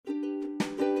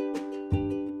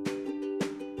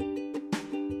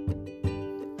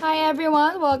Hi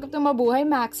everyone, welcome to Mabuhay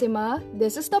Maxima.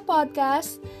 This is the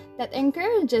podcast that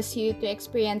encourages you to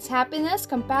experience happiness,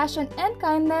 compassion, and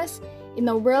kindness in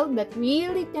a world that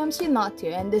really tempts you not to.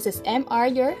 And this is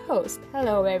MR, your host.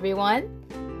 Hello everyone.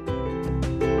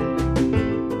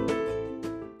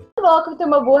 Welcome to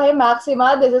Mabuhay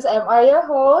Maxima. This is MR, your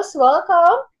host.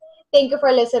 Welcome. Thank you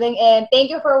for listening and thank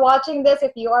you for watching this.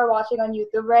 If you are watching on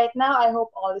YouTube right now, I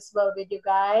hope all is well with you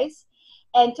guys.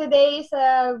 And today is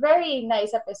a very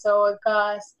nice episode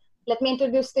because let me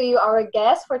introduce to you our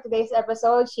guest for today's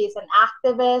episode. She's an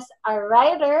activist, a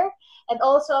writer, and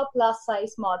also a plus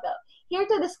size model. Here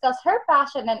to discuss her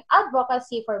passion and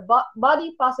advocacy for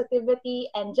body positivity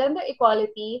and gender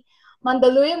equality,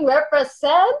 Mandaluyong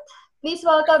represent. Please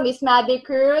welcome Miss Maddie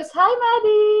Cruz. Hi,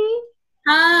 Maddie!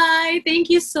 Hi! Thank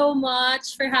you so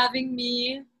much for having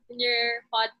me in your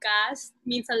podcast. It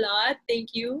means a lot.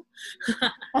 Thank you.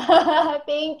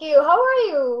 Thank you. How are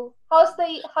you?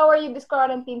 How are you this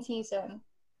quarantine season?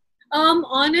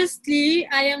 Honestly,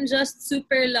 I am just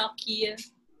super lucky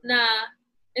na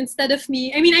instead of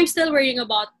me, I'm still worrying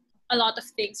about a lot of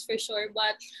things for sure,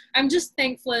 but I'm just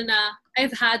thankful na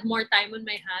I've had more time on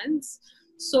my hands.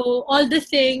 So all the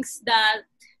things that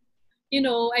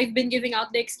I've been giving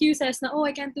out the excuses na, oh,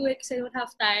 I can't do it because I don't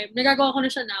have time. Nagagawa ko na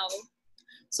siya now.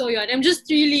 So yun, I'm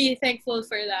just really thankful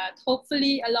for that.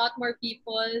 Hopefully, a lot more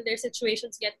people, their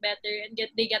situations get better and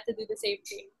they get to do the same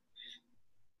thing.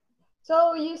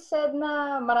 So you said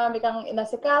na marami kang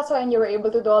inasikaso and you were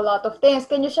able to do a lot of things.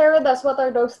 Can you share with us what are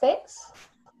those things?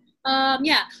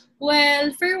 Yeah.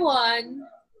 Well, for one,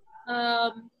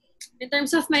 in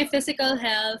terms of my physical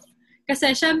health,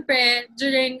 kasi syempre,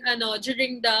 during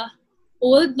the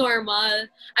old normal,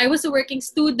 I was a working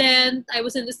student, I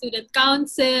was in the student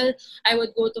council, I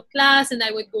would go to class and I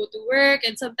would go to work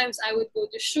and sometimes I would go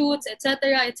to shoots,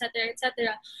 etc., etc.,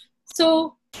 etc.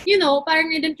 So, parang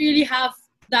I didn't really have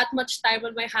that much time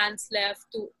on my hands left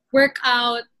to work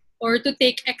out or to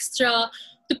pay extra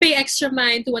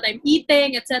mind to what I'm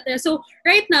eating, etc. So,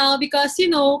 right now, because,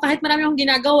 kahit marami akong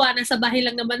ginagawa, nasa bahay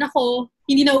lang naman ako,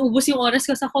 hindi na uubos yung oras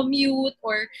ko sa commute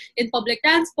or in public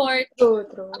transport. True.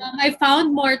 I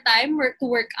found more time to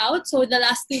work out. So, the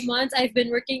last 2 months, I've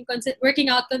been working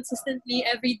out consistently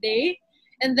every day.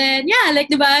 And then, yeah, like,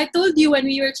 diba, I told you when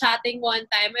we were chatting one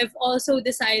time, I've also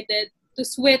decided to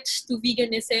switch to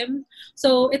veganism.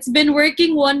 So, it's been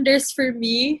working wonders for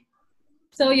me.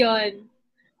 So, yon.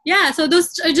 Yeah, so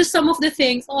those are just some of the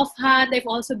things. Offhand, I've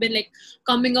also been like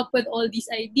coming up with all these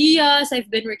ideas. I've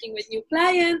been working with new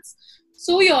clients.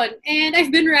 So yon. And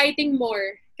I've been writing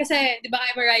more. Kasi, di ba,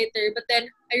 I'm a writer. But then,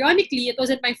 ironically, it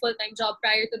wasn't my full-time job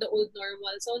prior to the old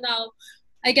normal. So now,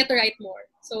 I get to write more.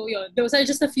 So yon. Those are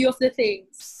just a few of the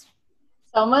things.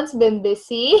 Someone's been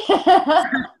busy.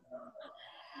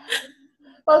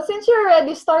 Well, since you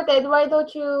already started, why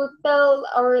don't you tell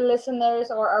our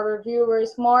listeners or our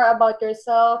viewers more about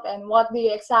yourself and what do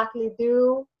you exactly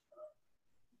do?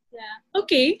 Yeah.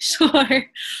 Okay, sure.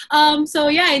 So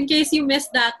yeah, in case you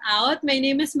missed that out, my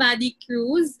name is Maddie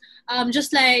Cruz.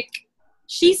 Just like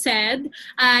she said,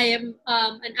 I am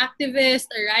an activist,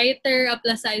 a writer, a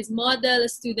plus-size model, a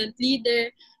student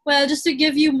leader. Well, just to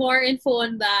give you more info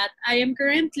on that, I am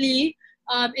currently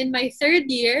in my 3rd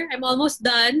year. I'm almost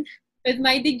done with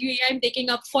my degree. I'm taking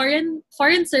up foreign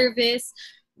service,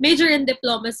 major in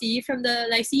diplomacy from the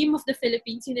Lyceum of the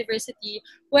Philippines University,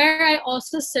 where I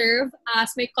also serve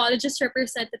as my college's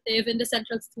representative in the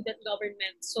Central Student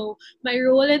Government. So my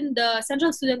role in the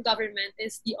Central Student Government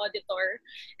is the auditor.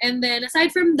 And then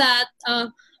aside from that,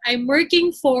 I'm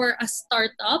working for a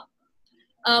startup.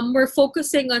 We're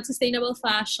focusing on sustainable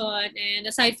fashion. And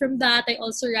aside from that, I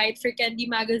also write for Candy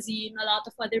Magazine, a lot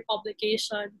of other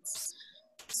publications.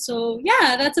 So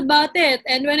yeah, that's about it.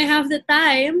 And when I have the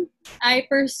time, I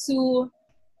pursue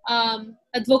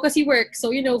advocacy work.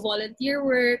 So, volunteer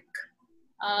work.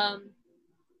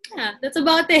 Yeah, that's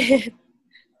about it.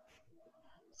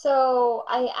 So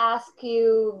I asked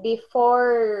you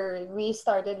before we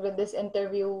started with this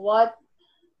interview, what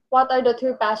are the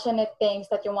 2 passionate things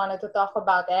that you wanted to talk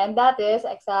about? And that is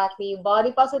exactly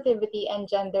body positivity and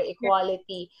gender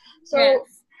equality. So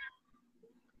Yes.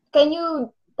 can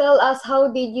you tell us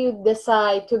how did you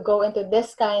decide to go into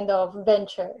this kind of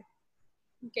venture?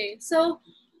 Okay, so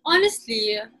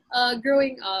honestly,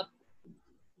 growing up,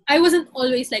 I wasn't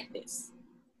always like this.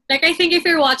 Like, I think if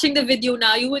you're watching the video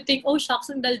now, you would think, oh, shocks,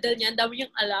 ang daldal niya, ang dami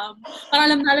niyang alam. Parang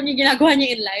alam na alam yung ginagawa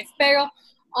niya in life. Pero,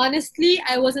 honestly,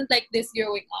 I wasn't like this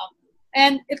growing up.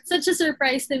 And it's such a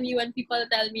surprise to me when people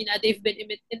tell me that they've been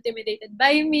intimidated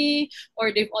by me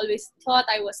or they've always thought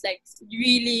I was like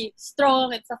really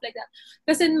strong and stuff like that.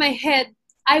 Because in my head,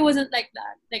 I wasn't like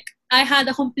that. Like, I had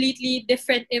a completely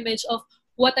different image of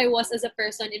what I was as a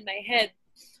person in my head.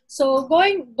 So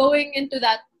going into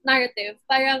that narrative,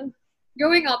 parang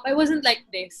growing up, I wasn't like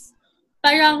this.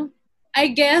 Parang,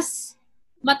 I guess,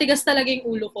 matigas talaga yung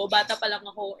ulo ko. Bata pa lang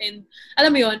ako. And,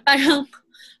 alam mo yun,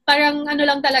 parang ano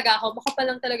lang talaga ako,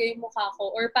 makapal lang talaga yung mukha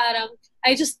ko. Or parang,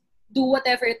 I just do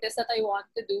whatever it is that I want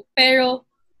to do. Pero,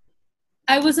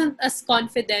 I wasn't as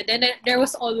confident, and there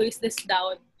was always this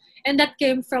doubt. And that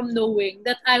came from knowing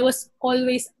that I was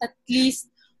always at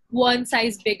least one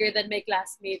size bigger than my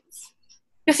classmates.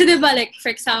 Kasi diba, like,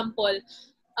 for example,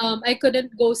 I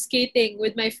couldn't go skating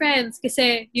with my friends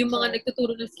kasi yung mga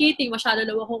nagtuturo ng skating, masyado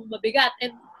daw akong mabigat.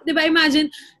 And diba,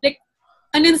 imagine, like,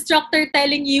 an instructor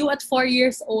telling you at 4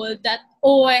 years old that,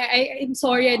 oh, I'm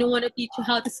sorry, I don't want to teach you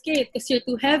how to skate because you're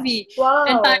too heavy. Wow.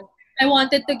 And I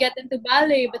wanted to get into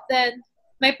ballet, but then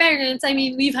my parents, I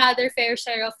mean, we've had their fair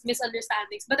share of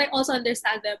misunderstandings, but I also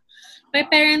understand them. My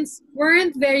parents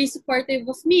weren't very supportive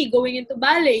of me going into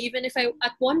ballet, even if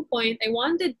at one point I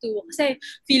wanted to. Kasi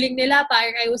feeling nila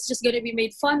parang I was just gonna be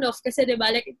made fun of. Kasi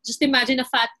diba, like, just imagine a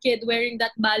fat kid wearing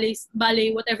that ballet,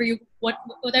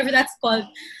 whatever that's called.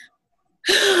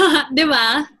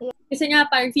 Diba? Kasi nga,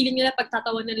 parang feeling nila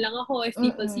pagtatawanan lang ako if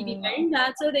people see me wearing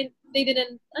that. So they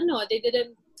didn't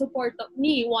support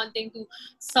me wanting to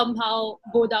somehow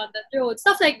go down that road.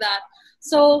 Stuff like that.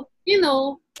 So,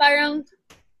 parang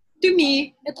to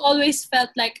me, it always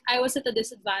felt like I was at a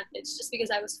disadvantage just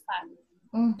because I was fat.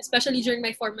 Especially during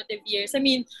my formative years. I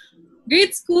mean,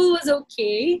 grade school was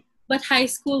okay, but high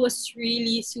school was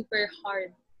really super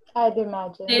hard. I'd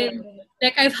imagine. And,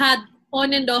 like, I've had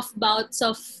on and off bouts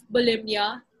of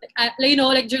bulimia.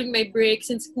 Like during my breaks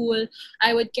in school,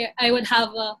 I would have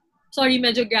sorry,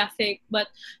 medyo graphic, but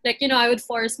like, I would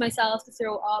force myself to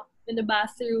throw up in the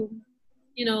bathroom,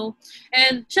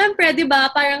 And syempre, di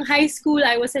ba, parang high school,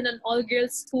 I was in an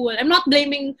all-girls school. I'm not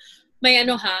blaming my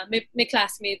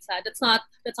classmates. That's not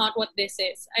what this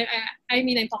is. I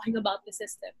mean, I'm talking about the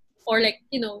system or like,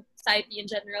 society in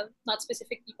general, not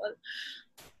specific people.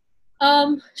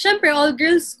 Syempre,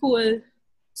 all-girls school.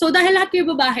 So, dahil lahat kayo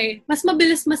babae, mas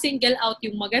mabilis ma-single out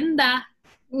yung maganda,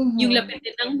 yung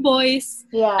lapitin ng boys,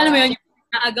 alam mo yun, yung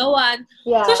naagawan.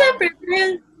 Yeah. So, syempre,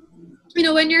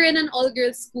 when you're in an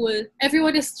all-girls school,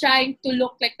 everyone is trying to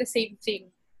look like the same thing.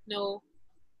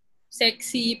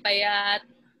 Sexy, payat,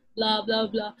 blah, blah,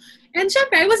 blah. And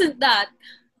syempre, I wasn't that.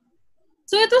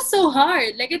 So, it was so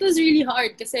hard. Like, it was really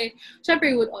hard kasi, syempre,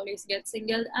 we would always get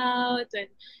singled out when,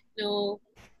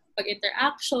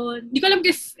 pag-interaction. Di ko alam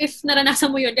if naranasan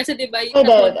mo yun kasi diba I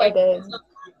did. So,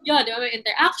 yun, diba may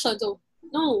interaction. So,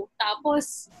 no.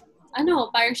 Tapos,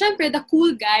 parang syempre, the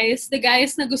cool guys, the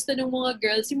guys na gusto ng mga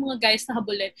girls, yung mga guys na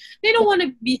habulin, they don't want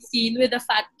to be seen with a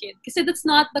fat kid kasi that's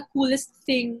not the coolest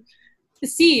thing to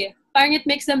see. Parang it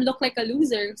makes them look like a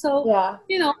loser. So,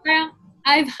 parang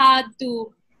I've had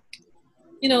to,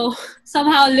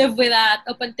 somehow live with that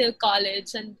up until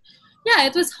college. And yeah,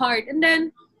 it was hard. And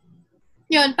then,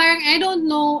 parang I don't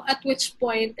know at which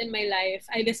point in my life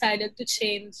I decided to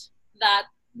change that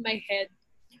in my head.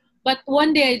 But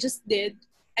one day I just did.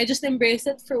 I just embraced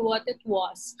it for what it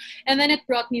was. And then it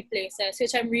brought me places,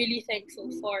 which I'm really thankful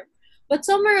for. But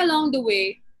somewhere along the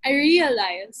way, I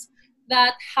realized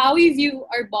that how we view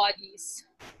our bodies,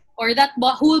 or that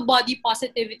whole body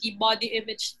positivity, body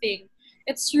image thing,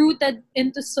 it's rooted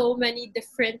into so many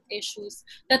different issues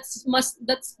that's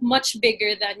much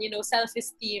bigger than,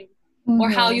 self-esteem.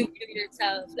 Or how you view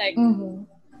yourself. Like,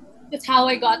 that's how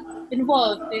I got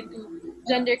involved into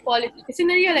gender equality. Kasi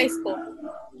na-realize ko,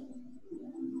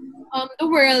 the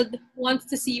world wants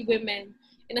to see women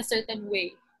in a certain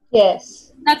way.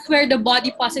 Yes. That's where the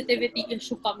body positivity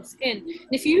issue comes in.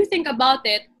 And if you think about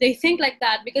it, they think like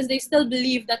that because they still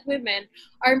believe that women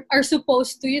are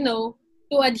supposed to,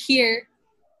 to adhere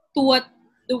to what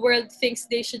the world thinks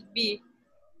they should be.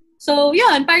 So,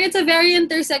 parang it's a very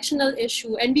intersectional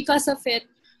issue. And because of it,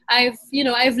 I've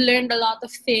learned a lot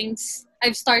of things.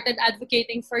 I've started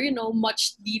advocating for,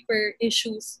 much deeper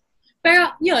issues.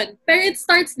 Pero it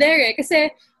starts there eh. Kasi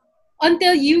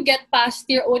until you get past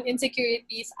your own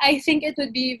insecurities, I think it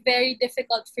would be very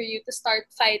difficult for you to start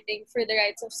fighting for the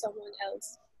rights of someone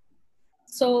else.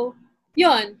 So,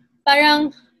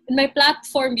 parang in my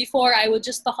platform before, I would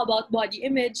just talk about body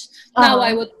image. Now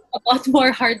I would talk about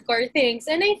more hardcore things.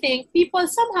 And I think people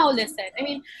somehow listen. I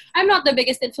mean, I'm not the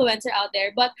biggest influencer out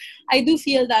there, but I do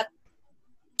feel that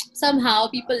somehow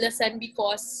people listen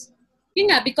because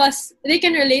they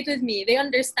can relate with me. They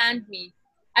understand me.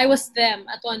 I was them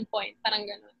at one point. Parang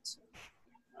ganun.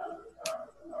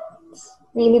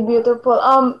 Really beautiful.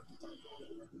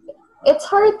 it's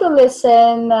hard to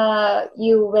listen na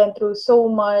you went through so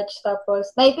much,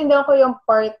 tapos naiintindihan ko yung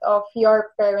part of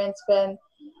your parents when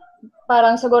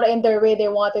parang siguro in their way they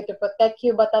wanted to protect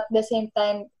you, but at the same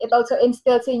time it also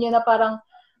instills in you na parang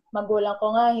magulang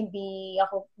ko nga hindi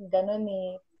ako ganun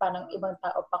eh, parang ibang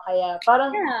tao pa kaya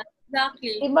parang Yeah,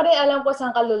 exactly. di mo rin alam kung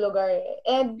saan ka lulugar eh.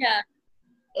 And Yeah.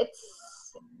 it's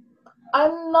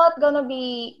I'm not gonna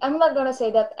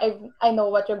say that I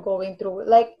know what you're going through.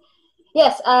 Like,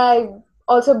 yes, I've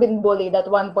also been bullied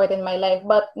at one point in my life,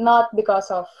 but not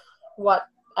because of what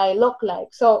I look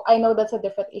like. So I know that's a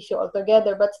different issue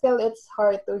altogether, but still it's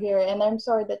hard to hear, and I'm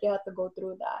sorry that you had to go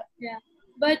through that. Yeah.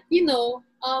 But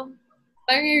parang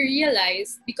I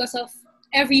realized because of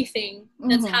everything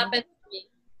that's Mm-hmm. happened to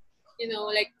me,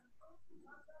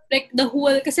 like the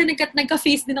whole, kasi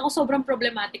nagka-face din ako, sobrang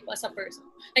problematic ko as a person.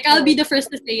 Like, I'll be the first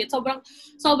to say it. Sobrang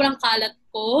kalat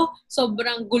ko.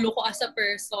 Sobrang gulo ko as a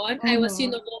person. I was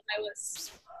Mm-hmm.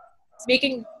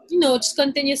 making, just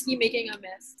continuously making a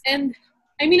mess. And,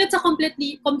 I mean, it's a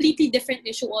completely different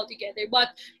issue altogether.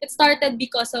 But it started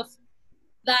because of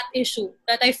that issue.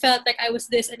 That I felt like I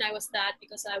was this and I was that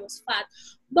because I was fat.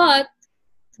 But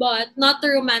not to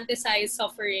romanticize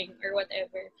suffering or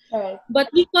whatever. Right. But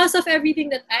because of everything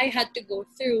that I had to go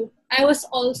through, I was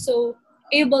also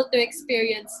able to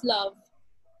experience love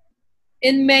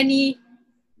in many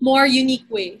more unique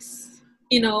ways.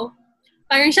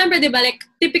 Parang syempre, di ba, like,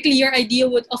 typically your idea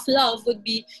of love would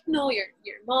be,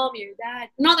 your mom, your dad.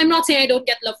 I'm not saying I don't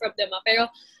get love from them, pero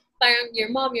parang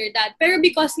your mom, your dad. Pero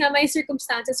because nga my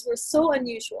circumstances were so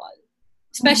unusual,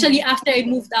 especially after I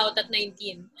moved out at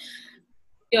 19.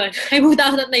 Yun, I moved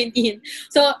out at 19.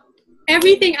 So,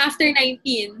 everything after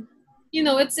 19,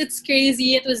 it's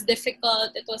crazy. It was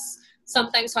difficult. It was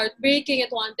sometimes heartbreaking.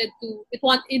 It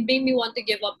made me want to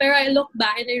give up. But I look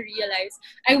back and I realized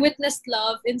I witnessed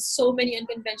love in so many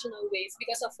unconventional ways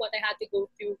because of what I had to go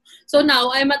through. So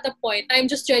now I'm at the point, I'm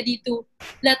just ready to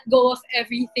let go of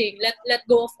everything, let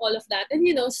go of all of that, and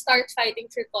start fighting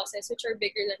for causes which are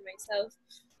bigger than myself.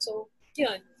 So,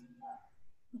 yun.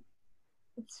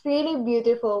 It's really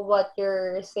beautiful what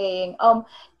you're saying.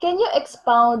 Can you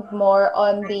expound more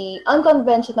on the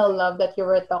unconventional love that you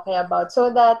were talking about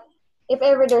so that if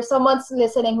ever there's someone's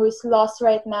listening who is lost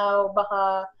right now,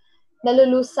 baka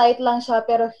nalulose sight lang siya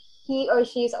pero he or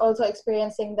she is also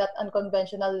experiencing that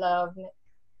unconventional love.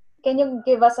 Can you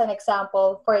give us an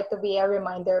example for it to be a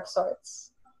reminder of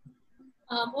sorts?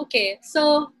 Okay,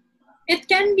 so it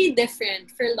can be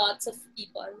different for lots of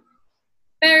people.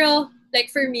 Pero, like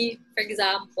for me, for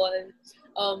example,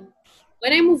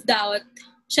 when I moved out,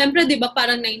 syempre, di ba,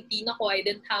 parang 19 ako, I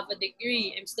didn't have a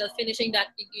degree. I'm still finishing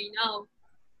that degree now.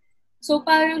 So,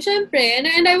 parang, syempre,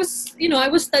 and I was, I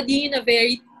was studying in a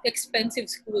very expensive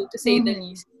school, to say the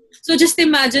least. So, just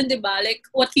imagine, di ba, like,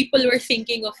 what people were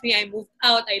thinking of me. I moved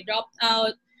out, I dropped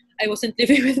out, I wasn't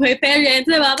living with my parents,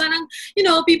 di ba? Parang,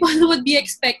 people would be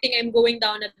expecting I'm going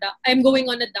on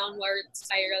a downward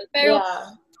spiral. Pero,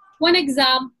 Yeah. one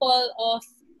example of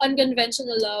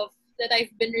unconventional love that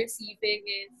I've been receiving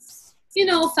is,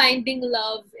 finding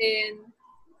love in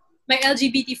my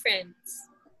LGBT friends.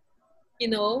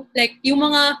 Like yung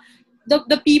mga,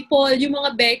 the people, yung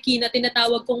mga Becky na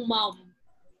tinatawag kong mom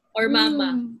or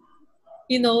mama.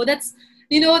 That's,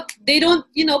 they don't,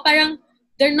 parang,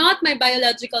 they're not my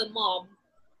biological mom,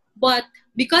 but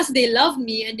because they loved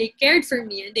me and they cared for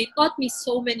me and they taught me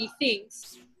so many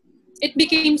things, it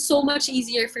became so much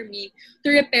easier for me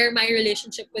to repair my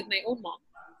relationship with my own mom.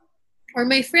 Or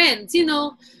my friends,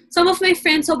 some of my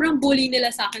friends, sobrang bully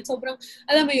nila sa akin. Sobrang,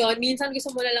 alam mo yon, minsan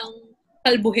gusto mo na lang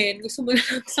kalbuhin, gusto mo na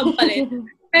lang sampalin.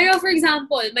 Pero for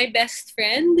example, my best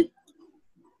friend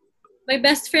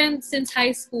since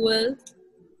high school,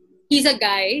 he's a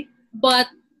guy, but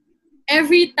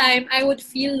every time I would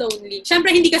feel lonely.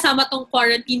 Syempre, hindi kasama tong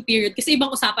quarantine period kasi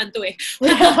ibang usapan to eh.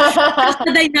 That's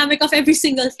the dynamic of every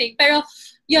single thing. Pero,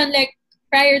 yun, like,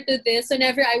 prior to this,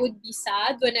 whenever I would be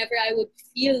sad, whenever I would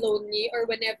feel lonely, or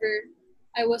whenever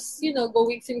I was,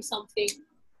 going through something,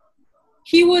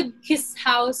 his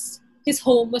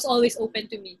home was always open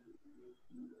to me.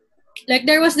 Like,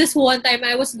 there was this one time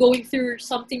I was going through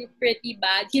something pretty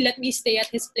bad. He let me stay at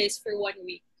his place for 1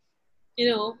 week.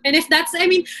 And if that's, I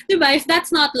mean, diba, if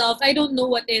that's not love, I don't know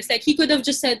what is. Like, he could have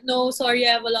just said, no, sorry,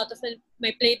 I have a lot of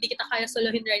my plate, di kita kaya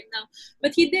solohin right now.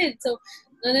 But he did. So,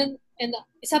 and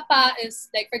isa pa is,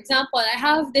 like, for example, I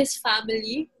have this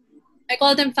family, I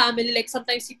call them family. Like,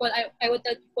 sometimes I would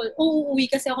tell people, oh,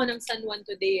 uuwi kasi ako ng San Juan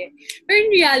today eh. But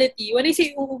in reality, when I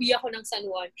say uuwi ako ng San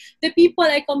Juan, the people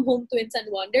I come home to in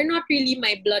San Juan, they're not really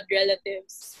my blood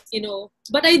relatives,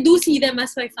 But I do see them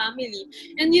as my family.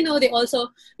 And, they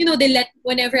also, they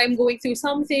whenever I'm going through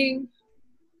something,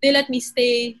 they let me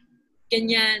stay,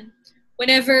 ganyan.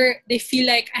 Whenever they feel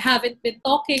like I haven't been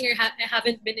talking or I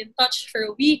haven't been in touch for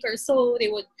a week or so, they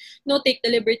would, take the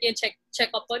liberty and check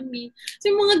up on me. So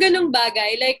yung mga ganong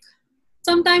bagay, like,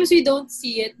 sometimes we don't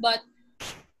see it, but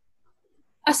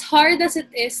as hard as it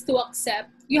is to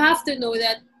accept, you have to know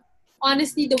that,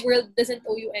 honestly, the world doesn't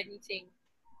owe you anything.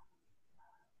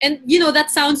 And,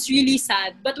 that sounds really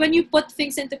sad, but when you put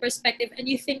things into perspective and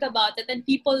you think about it, and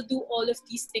people do all of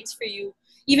these things for you,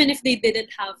 even if they didn't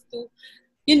have to,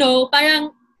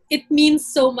 parang it means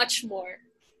so much more.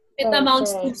 It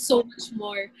amounts to so much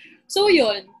more. So,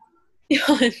 yun.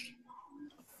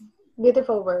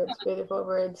 Beautiful words.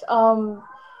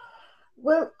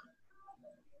 Well,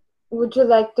 would you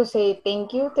like to say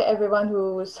thank you to everyone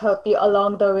who's helped you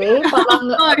along the way?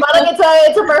 Parang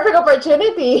it's a perfect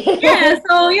opportunity. Yeah,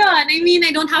 so I mean,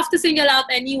 I don't have to single out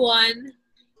anyone.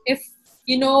 If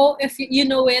you know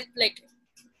it, like,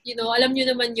 alam nyo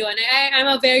naman yun. I'm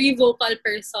a very vocal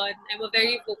person. I'm a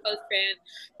very vocal friend.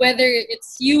 Whether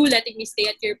it's you letting me stay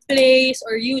at your place,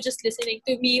 or you just listening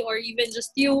to me, or even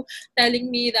just you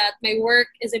telling me that my work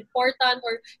is important,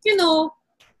 or,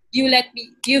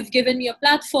 you've given me a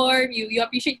platform, you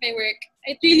appreciate my work.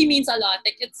 It really means a lot.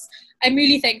 Like, I'm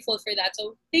really thankful for that.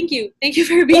 So thank you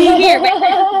for being here.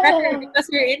 Because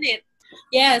we're in it.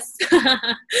 Yes.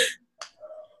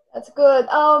 That's good.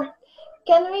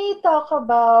 Can we talk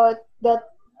about that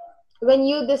when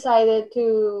you decided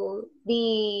to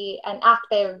be an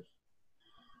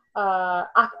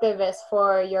activist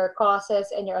for your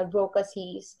causes and your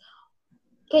advocacies?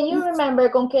 Can you remember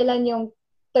kung kailan yung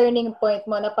turning point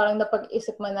mo na parang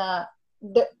napag-isip mo na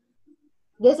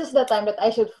this is the time that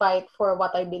I should fight for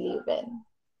what I believe in?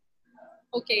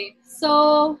 Okay,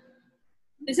 so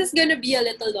this is gonna be a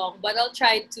little long, but I'll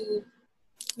try to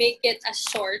make it as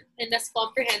short and as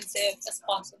comprehensive as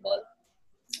possible.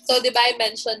 So, diba, I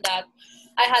mentioned that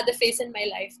I had a phase in my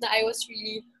life na I was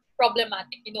really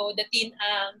problematic, the teen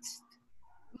angst.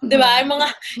 Diba? Yung mga,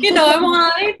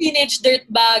 mga teenage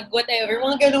dirtbag, whatever,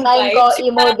 mga ganung vibes.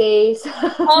 Emo days.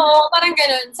 Oo, parang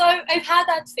ganun. So, I've had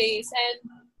that phase, and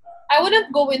I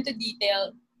wouldn't go into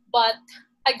detail, but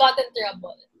I got in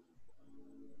trouble.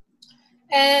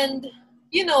 And,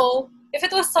 if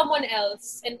it was someone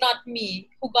else and not me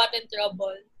who got in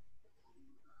trouble,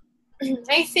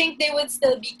 I think they would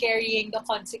still be carrying the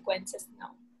consequences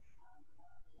now.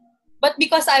 But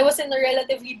because I was in a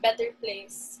relatively better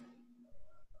place,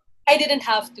 I didn't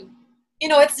have to.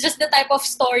 It's just the type of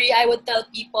story I would tell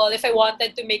people if I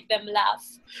wanted to make them laugh.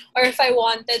 Or if I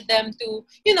wanted them to,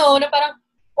 na parang,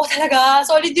 oh talaga,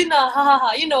 solid yun na, ha ha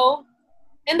ha,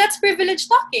 And that's privilege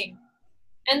talking.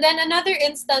 And then another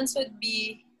instance would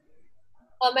be,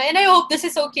 and I hope this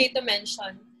is okay to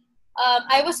mention,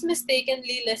 I was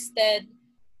mistakenly listed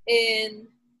in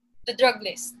the drug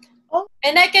list. Oh.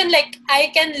 And I can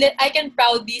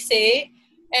proudly say,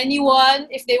 anyone,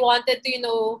 if they wanted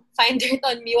to, find dirt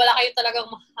on me, wala kayo talagang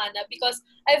makahanap, because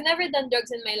I've never done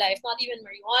drugs in my life, not even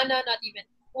marijuana, not even,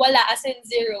 wala, as in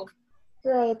zero.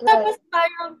 Right. Tapos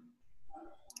parang,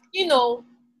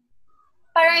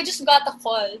 parang I just got a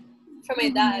call from my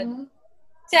dad.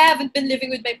 Kasi I haven't been living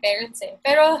with my parents eh.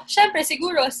 Pero, syempre,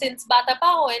 siguro, since bata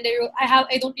pa ako and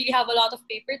I don't really have a lot of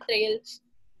paper trail,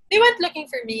 they went looking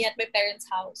for me at my parents'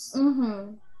 house.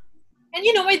 Mm-hmm.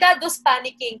 And, my dad was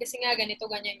panicking kasi nga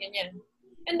ganito, ganyan.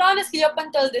 And honestly, up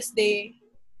until this day,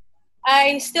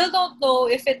 I still don't know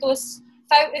if it was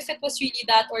really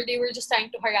that or they were just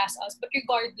trying to harass us. But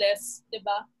regardless,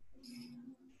 diba?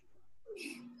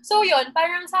 So, yun,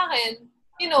 parang sa akin,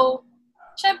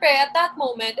 syempre, at that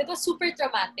moment, it was super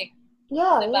traumatic.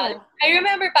 Yeah, diba? yeah. I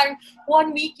remember parang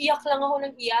 1 week, iyak lang ako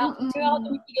ng iyak. Kaya ako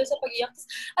tumitigil sa pag-iyak.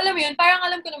 Alam mo yun, parang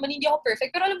alam ko naman, hindi ako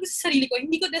perfect. Pero alam ko sa sarili ko,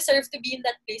 hindi ko deserve to be in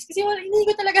that place. Kasi hindi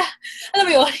ko talaga, alam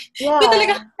mo yun, Yeah. hindi ko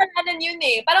talaga kasalanan yun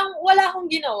eh. Parang wala akong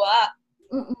ginawa.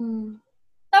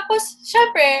 Tapos,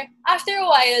 syempre, after a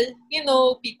while,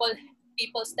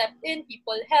 people stepped in,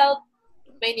 people helped.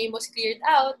 My name was cleared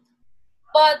out.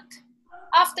 But,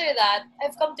 after that,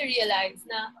 I've come to realize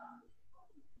na,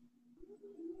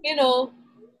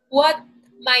 what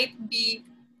might be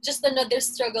just another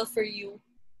struggle for you.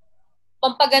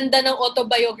 Pampaganda ng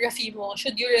autobiography mo,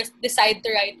 should you decide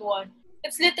to write one.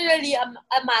 It's literally a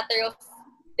matter of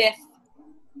death.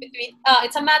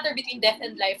 It's a matter between death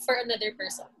and life for another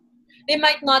person. They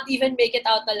might not even make it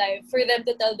out alive for them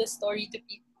to tell the story to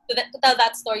to tell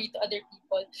that story to other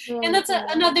people. And Right, that's right.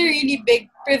 another really big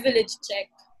privilege check.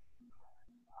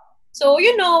 So,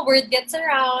 word gets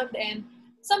around and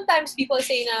sometimes people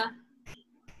say na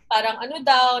parang ano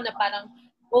daw, na parang,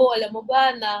 oh, alam mo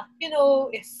ba na,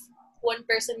 if one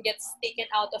person gets taken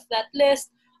out of that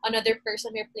list, another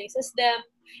person replaces them.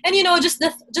 And, just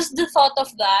the thought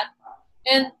of that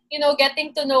and,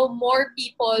 getting to know more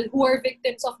people who are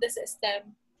victims of the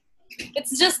system,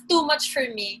 it's just too much for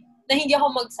me na hindi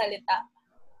ako magsalita.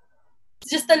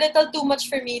 It's just a little too much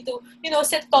for me to,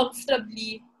 sit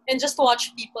comfortably and just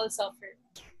watch people suffer.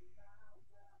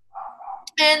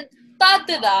 And to add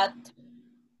to that,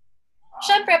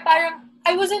 syempre, parang,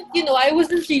 I wasn't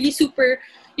really super,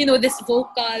 this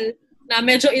vocal, na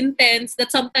medyo intense,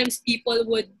 that sometimes people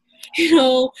would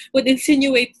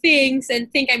insinuate things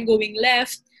and think I'm going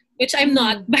left, which I'm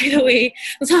not, by the way.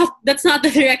 That's not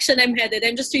the direction I'm headed.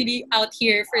 I'm just really out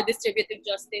here for distributive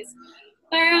justice.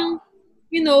 Parang,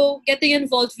 getting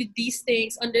involved with these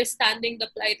things, understanding the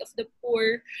plight of the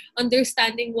poor,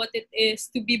 understanding what it is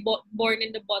to be born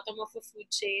in the bottom of a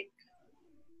food chain.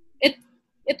 It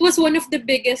it was one of the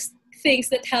biggest things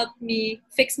that helped me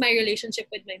fix my relationship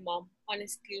with my mom,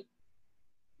 honestly.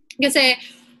 Kasi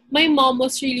my mom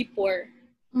was really poor.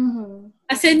 Mm-hmm.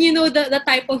 As in, the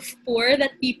type of poor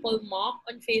that people mock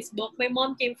on Facebook. My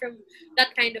mom came from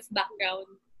that kind of background.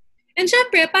 And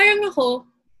syempre, parang ako,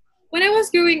 when I was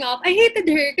growing up, I hated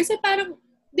her kasi parang,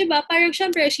 di ba, parang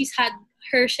syempre, she's had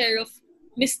her share of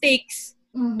mistakes.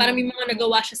 Parang may mga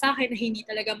nagawa siya sa akin na hindi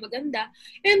talaga maganda.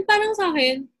 And parang sa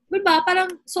akin, diba,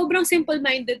 parang sobrang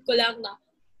simple-minded ko lang na,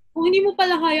 kung hindi mo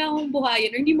pala kaya akong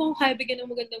buhayin or hindi mo ako kaya bigyan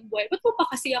ng magandang buhay, ba't mo pa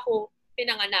kasi ako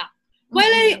pinanganak?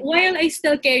 While I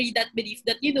still carry that belief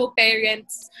that,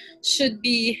 parents should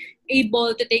be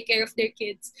able to take care of their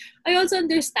kids, I also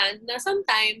understand na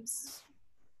sometimes,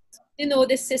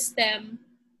 this system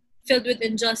filled with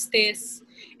injustice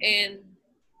and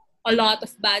a lot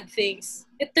of bad things,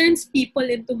 it turns people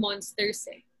into monsters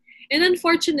eh. And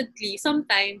unfortunately,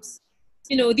 sometimes,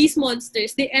 these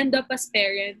monsters, they end up as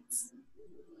parents.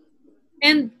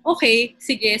 And okay,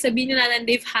 sige, sabihin natin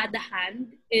they've had a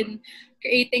hand in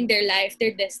creating their life,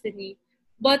 their destiny.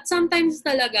 But sometimes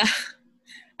talaga,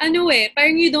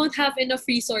 parang you don't have enough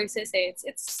resources eh.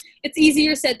 It's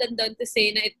easier said than done to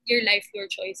say na your life, your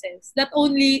choices. That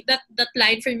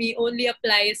line for me only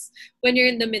applies when you're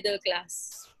in the middle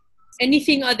class.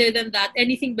 Anything other than that,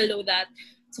 anything below that,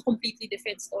 it's a completely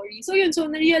different story. So yun, so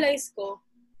na-realize ko,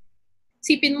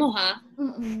 sipin mo ha,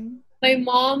 my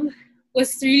mom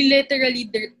was really literally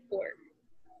dirt poor.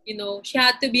 She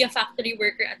had to be a factory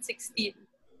worker at 16.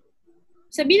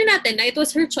 Sabihin na natin na it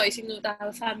was her choice, to have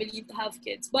a family, to have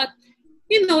kids. But,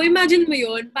 imagine mo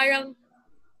yun, parang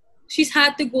she's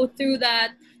had to go through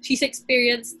that. She's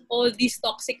experienced all these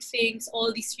toxic things,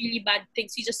 all these really bad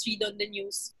things you just read on the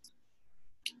news.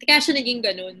 Kaya siya naging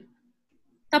ganun.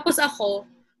 Tapos ako,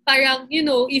 parang,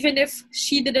 even if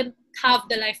she didn't have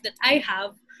the life that I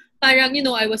have, parang,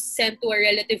 I was sent to a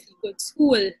relatively good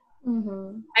school.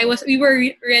 We were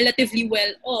relatively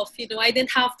well off. I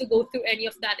didn't have to go through any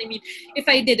of that. I mean, if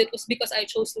I did, it was because I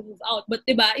chose to move out. But,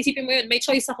 diba, isipin mo yun, may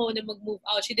choice ako na mag-move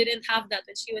out. She didn't have that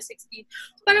when she was 16.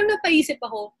 So, parang napaisip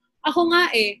ako nga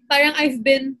parang I've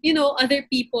been, other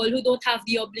people who don't have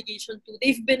the obligation to,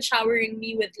 they've been showering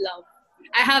me with love.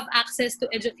 I have access to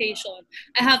education.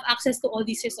 I have access to all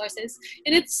these resources.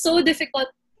 And it's so difficult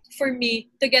for me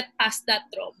to get past that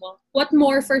trauma. What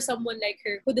more for someone like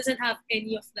her who doesn't have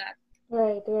any of that?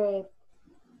 Right.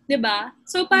 Diba?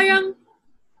 So parang,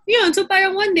 so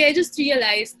parang one day I just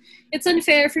realized it's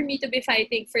unfair for me to be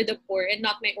fighting for the poor and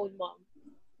not my own mom.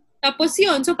 Tapos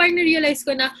yun, so parang na-realize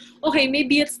ko na, okay,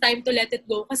 maybe it's time to let it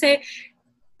go. Kasi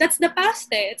that's the past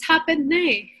eh. It's happened na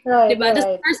eh. Right, diba? The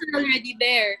scars are already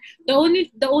there.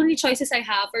 The only choices I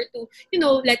have are to,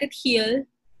 let it heal.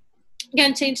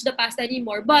 Can't change the past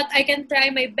anymore. But I can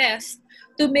try my best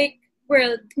to make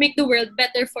the world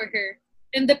better for her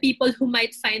and the people who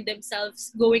might find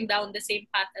themselves going down the same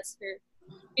path as her.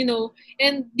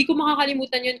 And di ko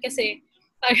makakalimutan yun kasi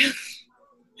parang,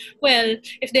 well,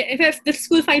 if the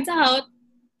school finds out,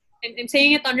 and I'm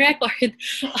saying it on record,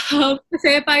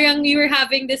 kasi parang we were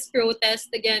having this protest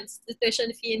against the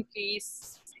tuition fee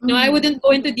increase. I wouldn't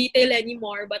go into detail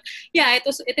anymore, but yeah, it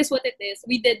is what it is.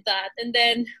 We did that, and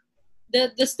then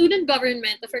the student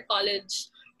government of our college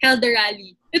held a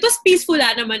rally. It was peaceful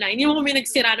naman na. Hindi mo kami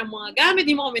nagsira ng mga gamit,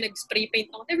 hindi mo kami nag-spray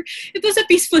paint, whatever. It was a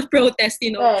peaceful protest,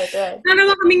 Right.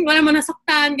 Wala naman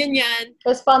nasaktan, ganyan.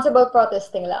 Responsible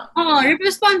protesting lang.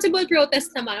 Responsible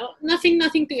protest naman. Nothing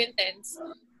too intense.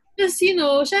 Because,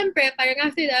 syempre, parang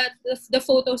after that, the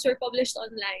photos were published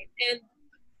online. And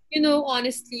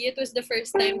honestly, it was the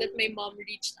first time that my mom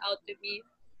reached out to me.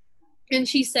 And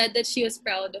she said that she was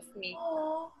proud of me.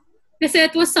 Kasi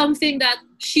it was something that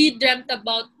she dreamt of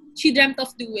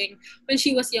doing when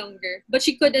she was younger. But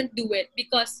she couldn't do it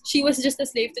because she was just a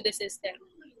slave to the system.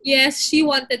 Yes, she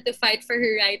wanted to fight for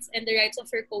her rights and the rights of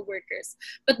her co-workers.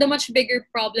 But the much bigger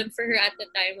problem for her at the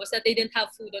time was that they didn't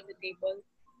have food on the table.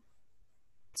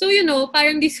 So,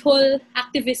 parang this whole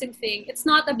activism thing, it's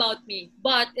not about me.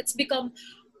 But it's become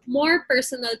more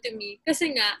personal to me.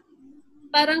 Kasi nga,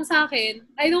 parang sa akin,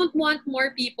 I don't want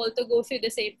more people to go through the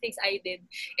same things I did.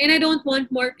 And I don't want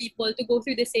more people to go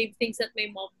through the same things that my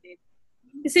mom did.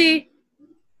 Kasi,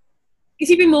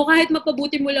 isipin mo, kahit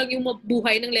mapabuti mo lang yung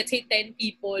buhay ng, let's say, 10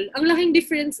 people, ang laking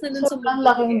difference na nun sa mundo. Ang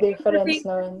laking difference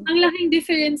nun. Ang laking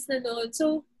difference na nun.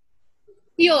 So,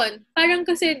 yun. Parang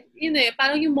kasi,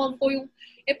 parang yung mom ko yung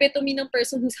epitome ng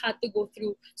person who's had to go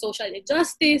through social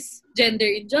injustice, gender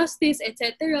injustice,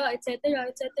 etc., etc.,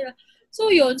 etc.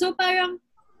 So, yun. So, parang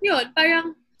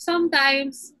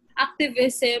sometimes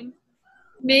activism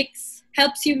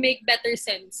helps you make better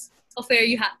sense of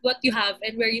what you have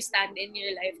and where you stand in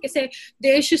your life. Kasi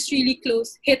the issues really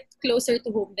hit closer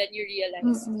to home than you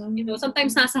realize. Mm-hmm.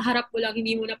 Sometimes nasa harap mo lang,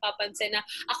 hindi mo napapansin na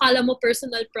akala mo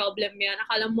personal problem yan,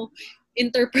 akala mo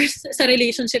sa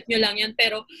relationship nyo lang yan,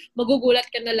 pero magugulat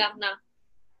ka na lang na,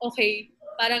 okay,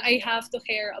 parang I have to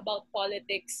care about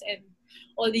politics and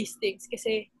all these things.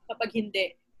 Kasi kapag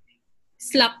hindi,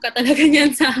 slap ka talaga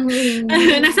niyan sa,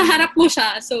 nasa harap mo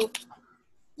siya. So,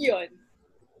 yun.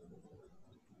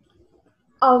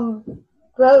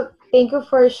 Well, thank you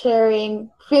for sharing.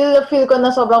 Feel ko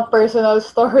na sobrang personal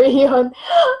story yun.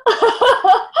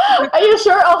 Are you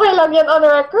sure okay lang yan on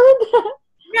record?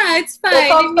 Yeah, it's fine.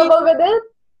 You're comfortable with it?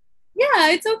 Yeah,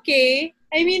 it's okay.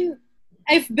 I mean,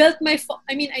 I've built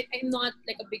I'm not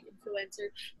like a big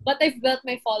influencer, but I've built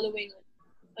my following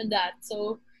on that.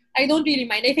 So, I don't really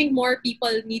mind. I think more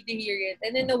people need to hear it.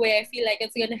 And in a way, I feel like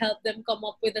it's gonna help them come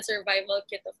up with a survival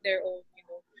kit of their own,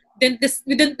 We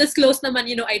didn't disclose naman,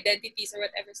 identities or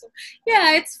whatever. So,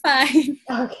 yeah, it's fine.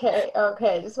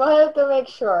 Okay. Just wanted to make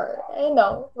sure.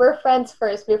 We're friends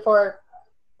first before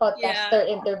podcaster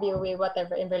interviewee,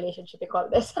 whatever in relationship you call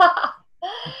this.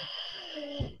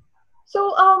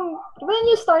 So, when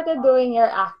you started doing your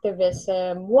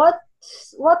activism, what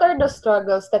are the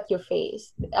struggles that you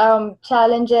faced?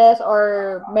 Challenges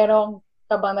or merong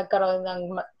ka bang nagkaroon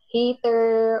ng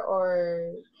hater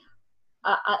or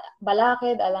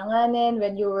balakid, alanganin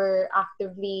when you were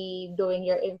actively doing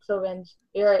your influential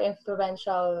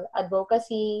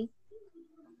advocacy?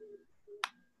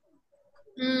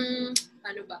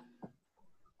 Ano ba?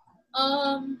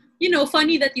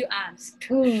 Funny that you asked.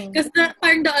 Because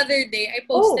parang the other day, I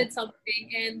posted something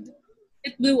and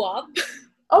it blew up.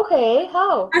 Okay,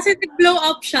 how? Kasi nag-blow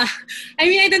up siya. I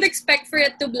mean, I didn't expect for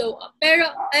it to blow up.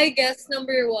 Pero I guess,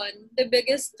 number one, the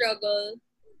biggest struggle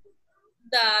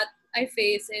that I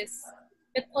face is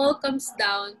it all comes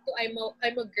down to I'm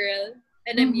a girl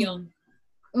and I'm young.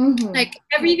 Mm-hmm. Like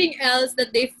everything else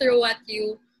that they throw at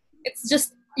you, it's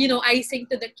just icing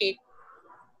to the cake.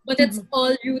 But it's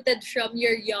all rooted from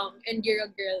you're young and you're a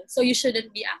girl, so you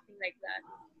shouldn't be acting like that.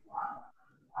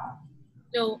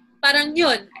 No, parang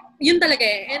yun talaga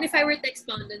eh. And if I were to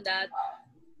expound on that,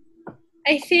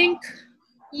 I think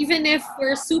even if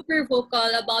we're super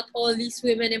vocal about all these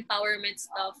women empowerment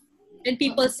stuff, and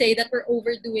people say that we're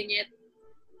overdoing it,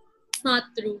 it's not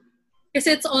true.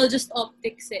 Kasi it's all just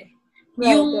optics eh.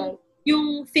 Right.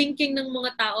 Yung thinking ng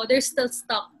mga tao, they're still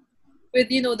stuck with,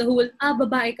 the whole,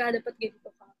 babae ka, dapat ganito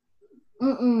ka.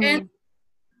 And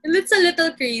it's a little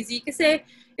crazy kasi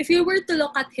if you were to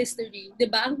look at history,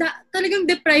 diba, talagang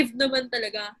deprived naman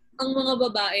talaga ang mga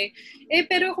babae.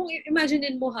 Pero kung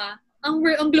imaginein mo ang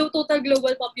total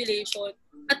global population,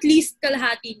 at least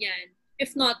kalahati niyan,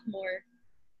 if not more,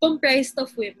 comprised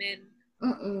of women.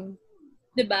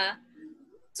 Diba?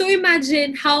 So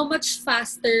imagine how much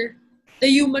faster the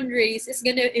human race is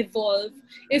gonna evolve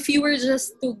if you were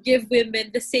just to give women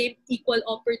the same equal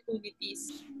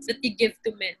opportunities that you give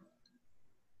to men.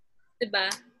 Diba?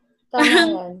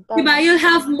 Tama. Diba? You'll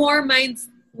have more minds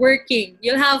working.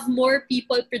 You'll have more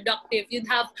people productive. You'd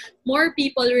have more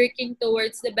people working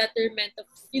towards the betterment of,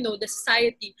 the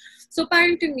society. So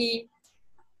parang to me,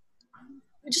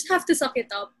 you just have to suck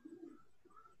it up.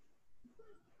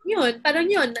 Parang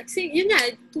yun nga,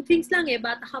 two things lang eh,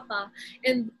 bata ka pa,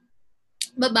 and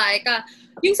babae ka.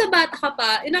 Yung sa bata ka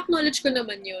pa, in-acknowledge ko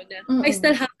naman yun. I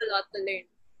still have a lot to learn.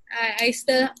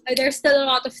 There's still a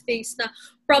lot of things na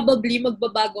probably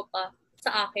magbabago pa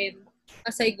sa akin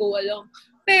as I go along.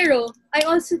 Pero, I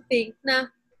also think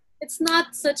na it's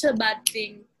not such a bad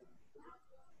thing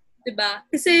Diba?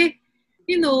 Kasi,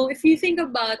 if you think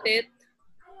about it,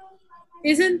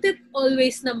 isn't it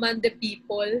always naman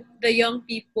the young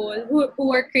people who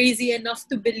are crazy enough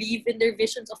to believe in their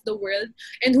visions of the world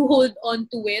and who hold on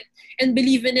to it and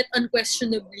believe in it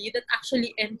unquestionably that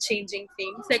actually end changing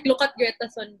things? Like, look at Greta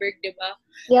Thunberg, diba?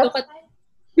 Yep. Look at,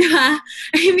 diba?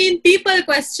 I mean, people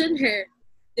question her.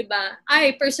 Diba?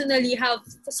 I personally have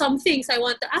some things I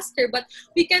want to ask her, but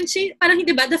we can change. Parang,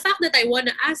 diba? The fact that I want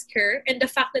to ask her and the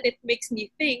fact that it makes me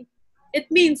think, it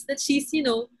means that she's,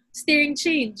 steering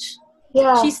change.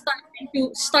 Yeah. She's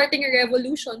starting a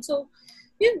revolution. So,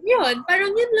 yun.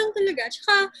 Parang yun lang talaga.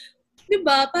 Tsaka,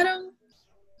 diba? Parang,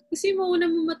 kasi mauna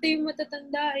mamatay yung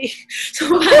matatanda eh. So,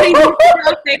 parang hindi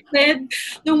sila affected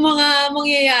ng mga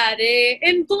mangyayari.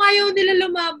 And kung ayaw nila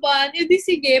lumaban, edi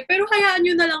sige, pero hayaan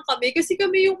nyo na lang kami kasi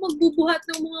kami yung magbubuhat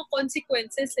ng mga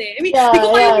consequences eh. I mean, Yeah, di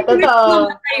ko kayo totoo.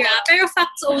 mamatay pero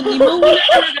facts only, mawala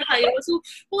talaga kayo. So,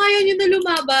 kung ayaw nyo na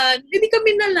lumaban, edi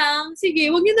kami na lang. Sige,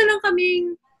 wag nyo na lang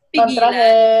kaming pigilan.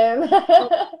 Kontrahin.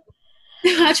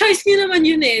 Choice nyo naman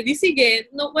yun eh. Di sige,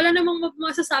 wala namang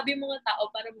masasabi yung mga tao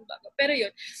para magbago. Pero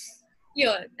yun.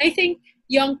 I think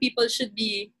young people should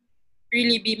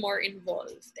really be more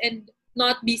involved and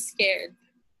not be scared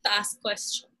to ask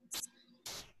questions.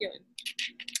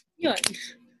 Yun.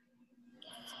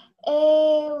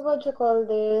 What you call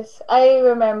this? I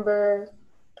remember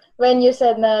when you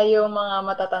said na yung mga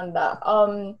matatanda.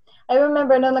 I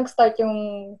remember na nag-start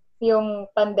yung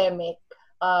pandemic.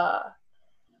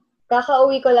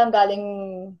 Kakauwi ko lang galing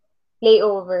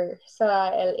layover sa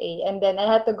LA. And then I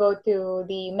had to go to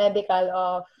the medical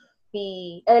of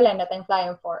the airline that I'm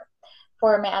flying for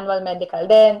my annual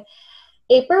medical. Then,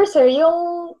 purser,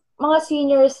 yung mga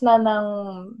seniors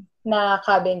na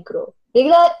cabin crew,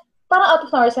 bigla, parang out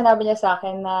of nowhere, sinabi niya sa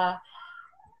akin na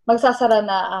magsasara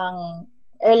na ang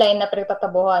airline na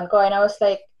pinagtatabuhan ko. And I was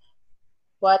like,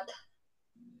 what?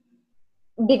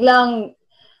 Biglang,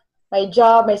 my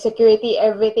job, my security,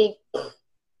 everything.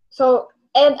 So,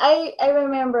 and I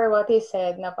remember what he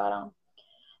said na parang,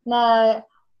 na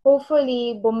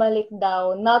hopefully bumalik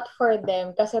daw, not for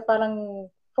them, kasi parang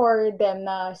for them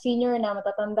na senior na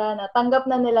matatanda na tanggap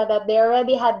na nila that they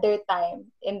already had their time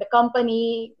in the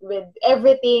company with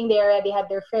everything, they already had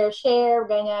their fair share,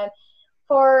 ganyan.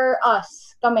 For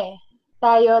us, kami,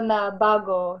 tayo na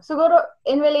bago. Siguro,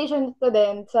 in relation to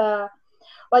din sa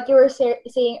what you were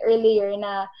saying earlier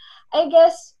na, I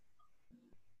guess,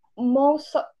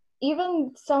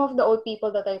 even some of the old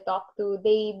people that I talk to,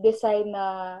 they decide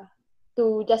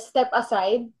to just step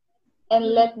aside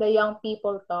and let the young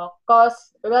people talk.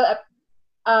 Because, well,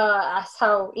 as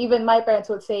how even my parents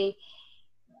would say,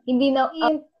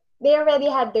 they already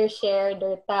had their share,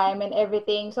 their time, and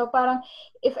everything. So parang,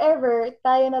 if ever,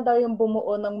 tayo na daw yung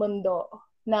bumuo ng mundo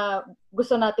na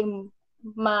gusto nating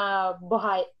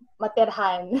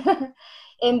matirhan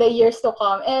in the years to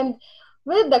come. And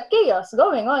with the chaos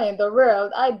going on in the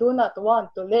world, I do not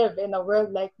want to live in a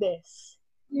world like this.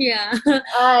 Yeah.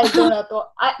 I do not want.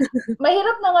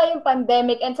 Mahirap na nga yung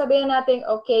pandemic and sabihin natin,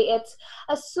 okay, it's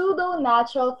a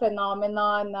pseudo-natural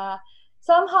phenomenon na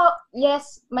somehow,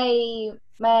 yes, may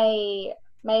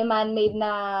man-made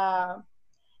na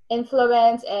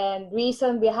influence and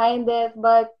reason behind it,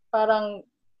 but parang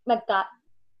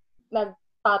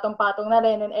nagpatong-patong na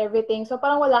rin and everything. So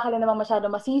parang wala ka rin naman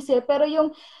masyado masisi. Pero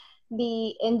yung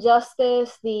the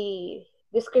injustice, the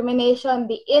discrimination,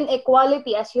 the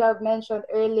inequality, as you have mentioned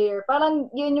earlier,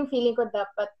 parang yun yung feeling ko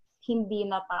dapat hindi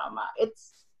na tama.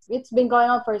 It's been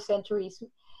going on for centuries.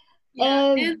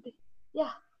 Yeah. And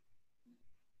yeah.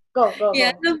 Go.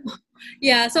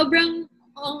 Yeah, sobrang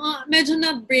medyo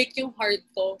na-break yung heart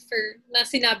ko na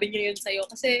sinabi niyo yun sa'yo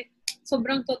kasi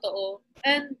sobrang totoo.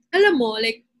 And alam mo,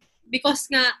 like, because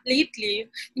nga, lately,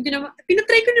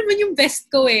 pinatry ko naman yung best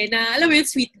ko na, alam mo yun,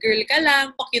 sweet girl ka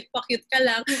lang, pa-cute ka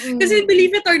lang. Mm-mm. Kasi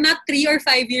believe it or not, 3 or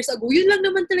 5 years ago, yun lang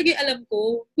naman talaga yung alam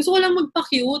ko. Gusto ko lang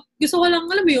magpa-cute. Gusto ko lang,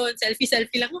 alam mo yun, selfie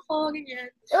lang ako,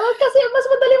 ganyan. Kasi mas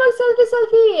madali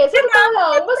mag-selfie. So, totoo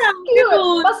lang. Mas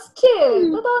cute. Mas chill.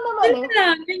 Totoo naman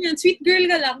ganyan. Sweet girl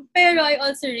ka lang. Pero I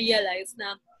also realized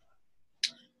na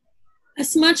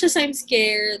as much as I'm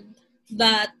scared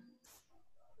that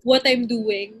what I'm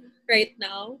doing right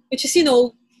now, which is,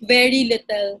 very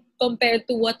little compared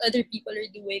to what other people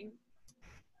are doing,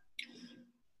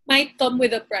 might come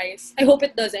with a price. I hope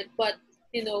it doesn't, but,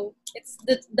 it's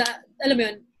alam mo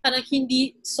yun, parang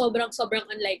hindi sobrang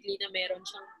unlikely na meron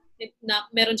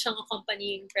siyang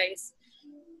accompanying price.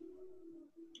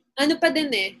 Ano pa din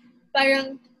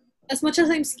parang, as much as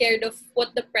I'm scared of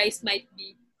what the price might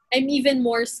be, I'm even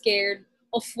more scared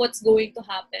of what's going to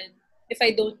happen if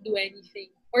I don't do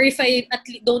anything. Or if I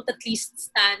don't at least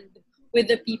stand with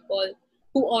the people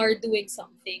who are doing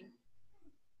something.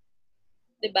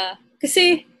 Diba?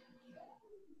 Kasi,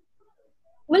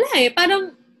 wala eh.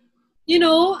 Parang,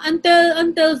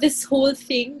 until this whole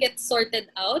thing gets sorted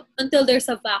out, until there's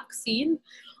a vaccine,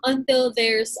 until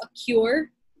there's a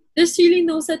cure, there's really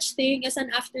no such thing as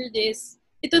an after this.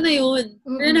 Ito na yun.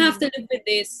 We're gonna have to live with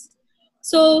this.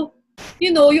 So,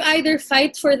 you either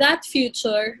fight for that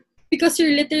future because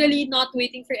you're literally not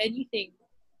waiting for anything.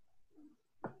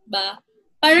 Ba?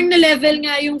 Parang na-level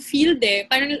nga yung field eh.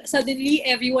 Parang suddenly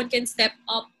everyone can step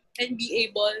up and be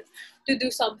able to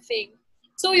do something.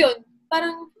 So yun,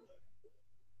 parang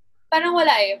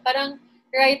wala eh. Parang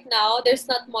right now, there's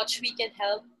not much we can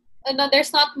help.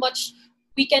 There's not much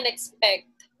we can expect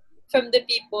from the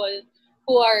people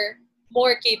who are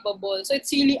more capable. So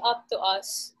it's really up to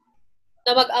us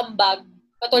na mag-ambag.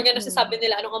 Katulad nga nasasabi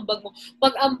nila, anong ambag mo?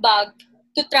 Mag-ambag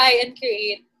to try and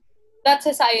create that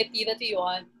society that we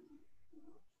want.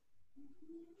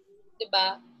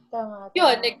 Diba? Tama.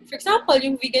 Yun, like, for example,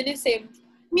 yung veganism,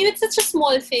 I mean, it's such a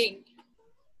small thing.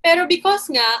 Pero because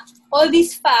nga, all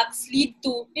these facts lead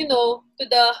to, to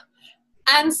the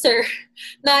answer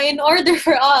na in order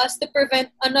for us to prevent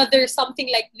another something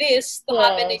like this to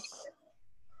happen again,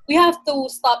 we have to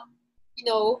stop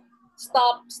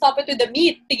it with the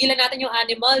meat. Tigilan natin yung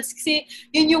animals. Kasi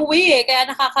yun yung way eh. Kaya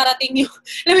nakakarating yung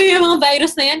mga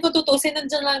virus na yan. Kung tutusin,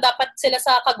 nandiyan lang dapat sila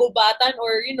sa kagubatan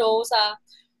or,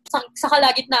 sa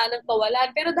kalagitnaan ng kawalan.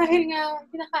 Pero dahil nga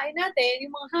kinakain natin,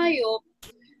 yung mga hayop,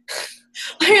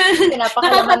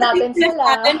 pinapakalaman natin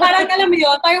sila. Parang alam mo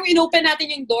yun, parang inopen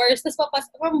natin yung doors, tapos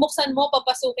buksan mo,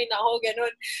 papasukin ako,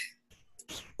 ganun.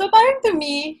 So parang to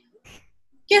me,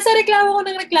 kesa reklamo ko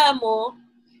ng reklamo,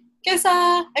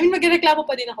 magreklamo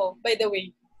pa din ako, by the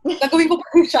way. Gagawin ko pa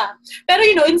rin siya. Pero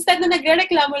instead na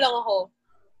nagre-reklamo lang ako,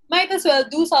 might as well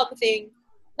do something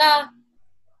na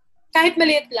kahit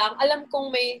maliit lang, alam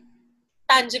kong may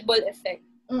tangible effect.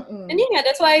 And yun nga,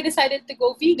 that's why I decided to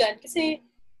go vegan. Kasi,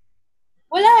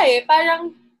 wala eh.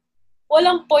 Parang,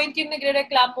 walang point yung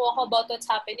nagre-reklamo ako about what's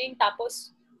happening,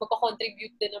 tapos,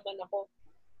 magpa-contribute din naman ako.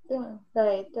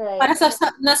 Right. Para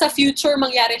nasa future,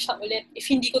 mangyari siya ulit.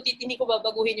 If hindi ko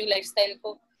babaguhin yung lifestyle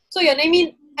ko. So yun, I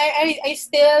mean, I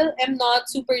still am not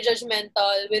super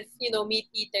judgmental with, meat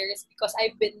eaters because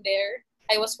I've been there.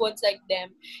 I was once like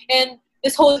them. And,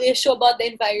 this whole issue about the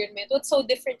environment, what's so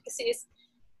different kasi is,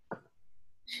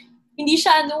 hindi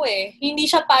siya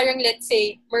parang, let's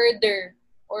say, murder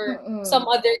or some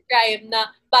other crime na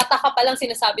bata ka palang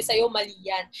sinasabi sa'yo, mali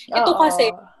yan. Ito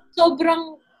kasi,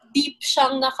 sobrang deep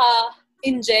siyang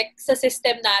naka-inject sa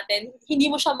system natin. Hindi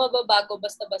mo siya mababago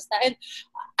basta-basta. And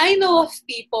I know of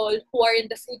people who are in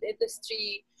the food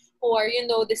industry, who are,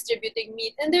 distributing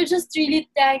meat, and they're just really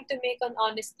trying to make an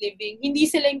honest living. Hindi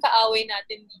sila yung kaaway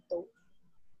natin dito.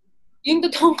 Yung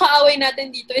totoong kaaway natin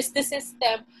dito is the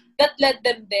system that led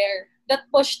them there, that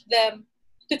pushed them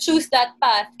to choose that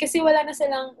path. Kasi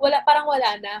parang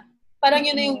wala na. Parang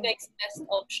yun na yung next best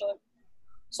option.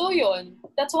 So yun,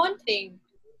 that's one thing.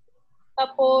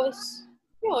 Tapos,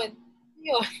 yun.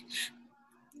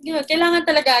 Kailangan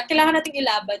nating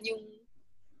ilaban yung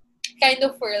kind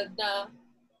of world na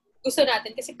gusto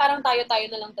natin. Kasi parang tayo-tayo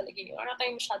na lang talaga yun. Wala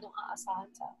tayong masyadong aasahan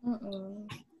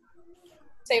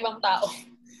sa ibang tao.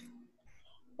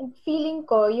 Feeling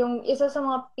ko, yung isa sa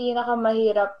mga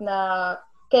pinakamahirap na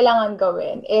kailangan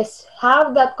gawin is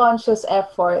have that conscious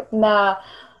effort na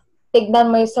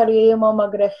tignan mo yung sarili mo,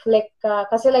 mag-reflect ka.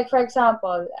 Kasi like, for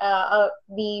example,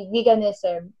 the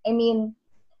veganism, I mean,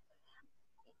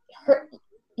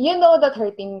 you know that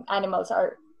hurting animals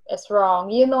is wrong.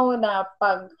 You know na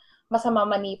pag masama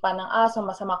manipa ng aso,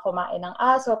 masama kumain ng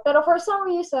aso. Pero for some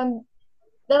reason,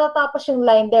 natatapos yung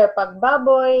line there. Pag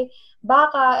baboy,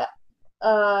 baka,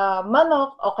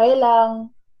 manok, okay lang.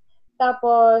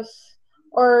 Tapos,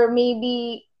 or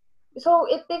maybe, so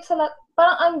it takes a lot,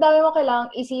 parang ang dami mo kailangang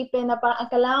isipin na parang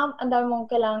ang dami mo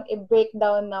kailangang i-break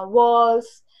down na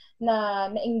walls na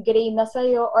na-ingrain na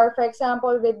sa'yo. Or for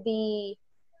example, with the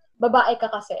babae ka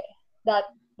kasi, that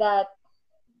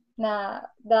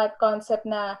concept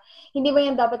na hindi mo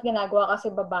yan dapat ginagawa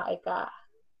kasi babae ka.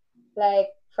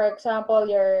 Like, for example,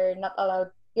 you're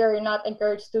not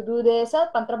encouraged to do this,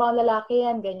 pantrabaho lalaki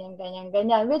yan,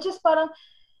 ganyan. Which is parang,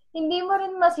 hindi mo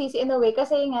rin masisi in a way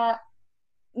kasi nga,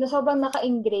 na sobrang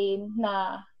naka-ingrain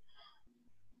na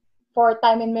for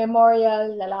time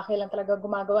immemorial, lalaki lang talaga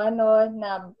gumagawa nun,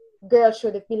 na girl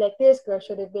shouldn't be like this, girl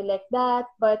shouldn't be like that,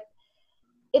 but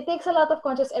it takes a lot of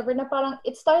conscious effort na parang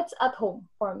it starts at home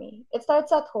for me. It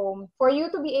starts at home. For you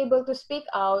to be able to speak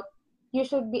out, you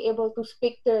should be able to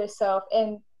speak to yourself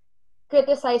and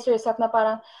criticize yourself na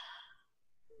parang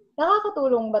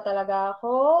nakakatulong ba talaga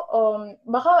ako?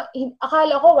 Baka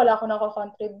akala ko wala ako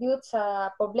nako-contribute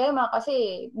sa problema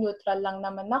kasi neutral lang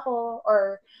naman ako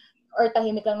or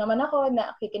tahimik lang naman ako,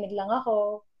 nakikinig lang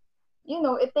ako. You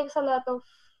know, it takes a lot of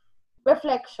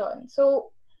reflection.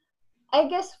 So, I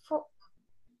guess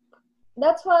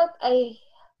that's what I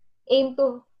aim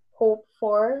to hope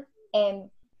for and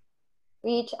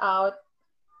reach out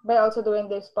by also doing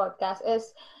this podcast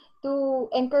is to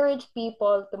encourage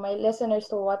people, to my listeners,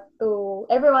 to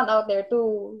everyone out there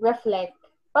to reflect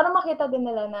para makita din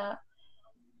nila na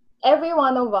every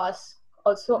one of us,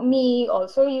 also me,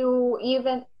 also you,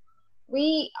 even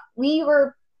we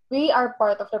are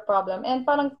part of the problem and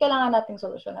parang kailangan nating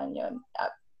solusyonan yun.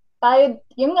 Tayo,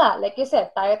 yun nga, like you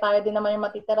said, tayo din naman yung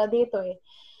matitira dito eh.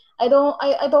 I don't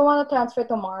want to transfer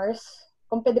to Mars.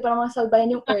 Kung pwede pa naman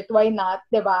salbahin yung Earth, why not?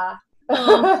 Diba?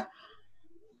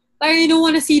 Parang you don't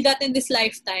want to see that in this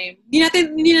lifetime.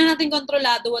 Hindi na natin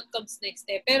kontrolado what comes next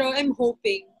eh. Pero I'm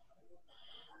hoping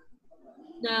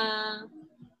na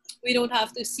we don't have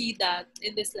to see that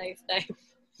in this lifetime.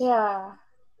 Yeah.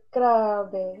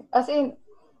 Grabe. As in,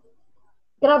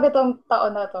 grabe tong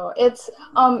taon na to. It's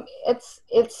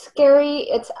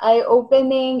scary, it's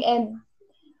eye-opening, and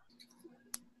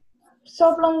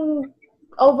sobrang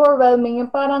overwhelming.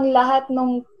 Yung parang lahat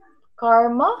ng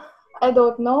karma, I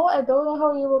don't know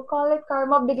how you would call it,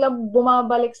 karma, biglang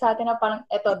bumabalik sa atin na parang,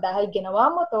 eto, dahil ginawa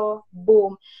mo to,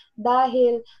 boom.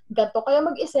 Dahil ganito kayo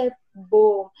mag-isip,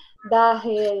 boom.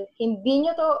 Dahil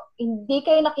hindi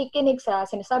kayo nakikinig sa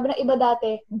sinasabi ng iba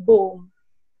dati, boom.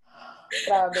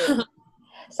 Grabe.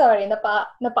 Sorry,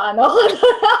 napaano ako.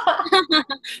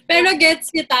 Pero gets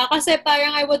kita, kasi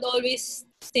parang I would always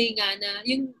say nga na,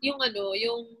 yung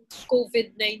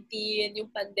COVID-19, yung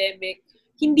pandemic,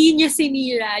 hindi niya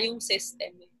sinira yung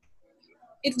system.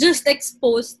 It just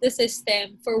exposed the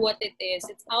system for what it is.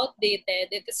 It's outdated.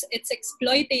 It's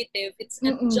exploitative. It's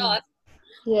unjust.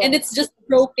 Yes. And it's just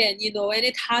broken, and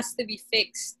it has to be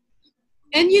fixed.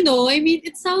 And I mean,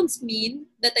 it sounds mean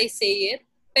that I say it,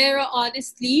 pero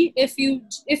honestly, if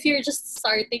you're just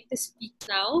starting to speak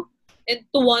now and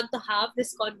to want to have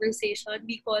this conversation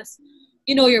because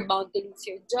you're bound to lose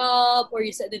your job, or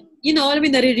you said,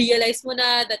 nare-realize mo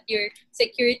na that your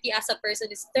security as a person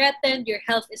is threatened, your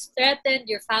health is threatened,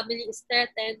 your family is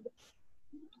threatened,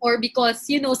 or because,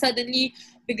 suddenly,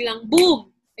 biglang,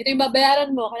 boom, ito yung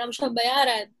babayaran mo, kailangan mo siyang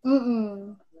bayaran.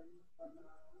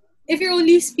 If you're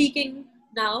only speaking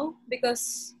now,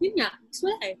 because, yun nga,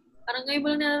 wala eh. Parang ngayon mo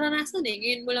lang naranasan eh.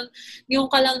 Ngayon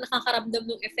ka lang nakakaramdam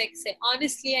ng effects eh.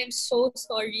 Honestly, I'm so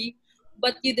sorry,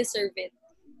 but you deserve it.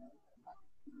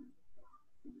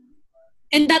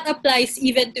 And that applies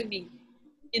even to me.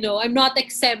 I'm not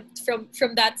exempt from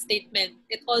that statement.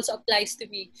 It also applies to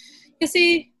me.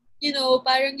 Kasi,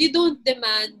 parang you don't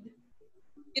demand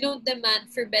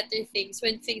for better things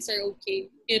when things are okay.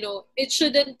 It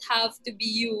shouldn't have to be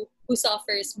you who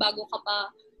suffers bago ka pa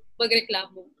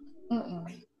magreklamo.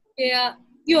 Kaya,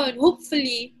 yun,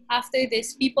 hopefully, after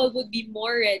this, people would be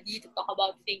more ready to talk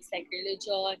about things like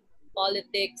religion,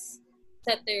 politics,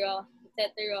 etc.,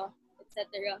 etc.,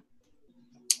 etc.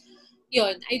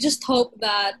 Yun, I just hope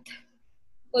that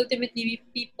ultimately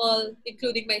people,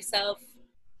 including myself,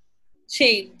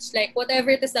 change. Like,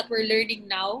 whatever it is that we're learning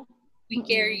now, we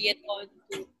carry it on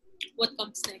to what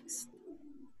comes next.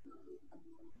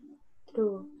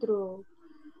 True.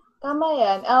 Tama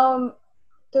yan.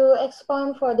 To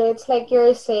expand further, it's like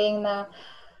you're saying na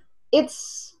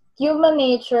it's human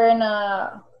nature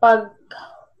na pag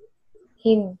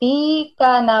hindi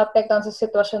ka naapektuhan sa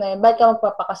sitwasyon na yun, bakit ka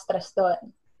magpapaka-stress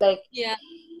doon? Like, yeah.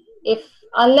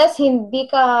 Unless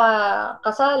hindi ka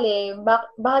kasali,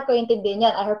 bakit ko intindihin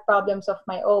yan? I have problems of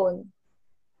my own.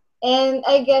 And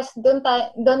I guess doon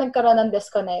nagkaroon ng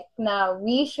disconnect na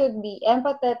we should be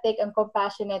empathetic and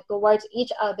compassionate towards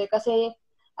each other kasi,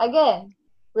 again,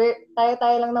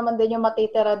 tayo lang naman din yung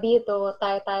matitira dito,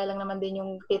 tayo lang naman din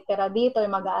yung titira dito,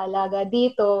 yung mag-aalaga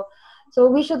dito.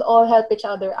 So we should all help each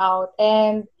other out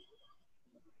and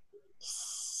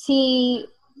see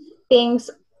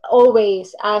things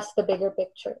always as the bigger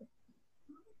picture.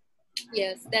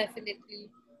 Yes, definitely.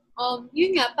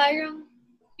 Yun nga, parang,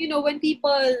 when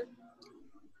people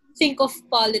think of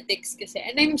politics kasi,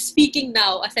 and I'm speaking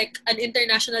now as like an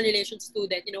international relations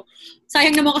student,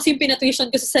 sayang naman kasi yung pinatuition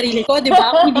ko sa sarili ko, di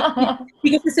ba?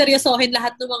 Hindi ko seryosohin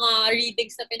lahat ng mga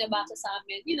readings na pinabasa sa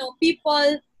amin.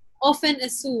 People often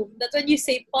assume that when you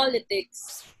say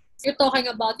politics, you're talking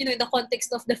about, in the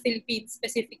context of the Philippines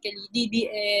specifically,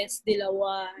 DDS,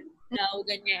 Dilawan, Lao,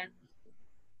 ganyan.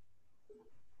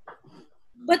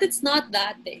 But it's not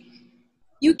that eh.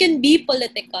 you can be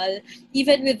political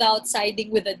even without siding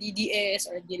with the DDS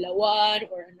or Dilawan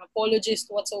or an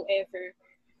apologist whatsoever.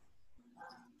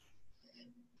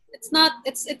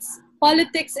 It's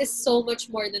politics is so much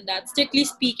more than that. Strictly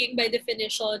speaking, by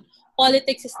definition,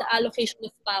 politics is the allocation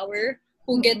of power,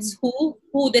 who gets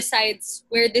who decides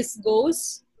where this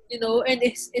goes, and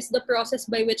is the process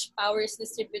by which power is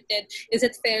distributed. Is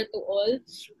it fair to all?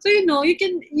 So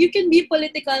you can be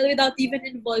political without even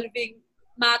involving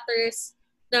matters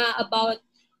na about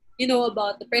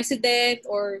the president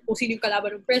or kung sino yung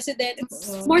kalaban ng president.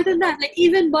 It's more than that. Like,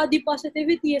 even body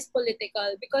positivity is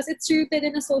political because it's rooted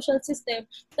in a social system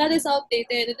that is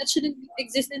outdated and that shouldn't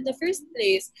exist in the first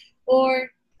place. Or,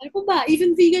 ano pa ba,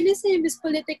 even veganism is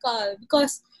political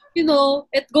because,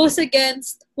 it goes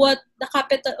against what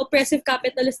the oppressive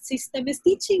capitalist system is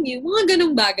teaching you. Mga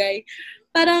ganong bagay.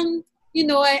 Parang,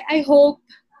 I hope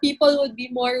people would be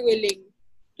more willing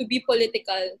to be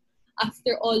political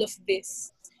after all of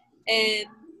this. And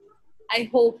I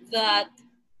hope that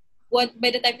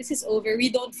by the time this is over, we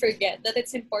don't forget that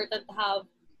it's important to have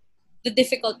the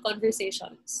difficult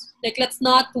conversations. Like, let's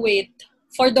not wait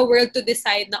for the world to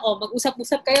decide na,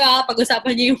 mag-usap-usap kayo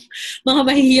pag-usapan niyo yung mga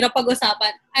mahihirap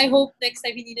pag-usapan. I hope next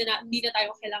time hindi na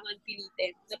tayo kailangan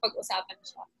pilitin na pag-usapan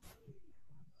siya.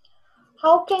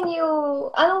 How can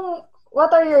you,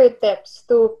 what are your tips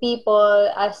to people,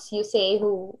 as you say,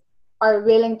 who are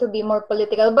willing to be more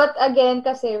political? But again,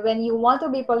 kasi when you want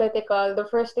to be political, the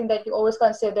first thing that you always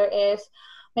consider is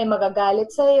may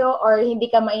magagalit sa'yo or hindi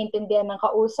ka maintindihan ng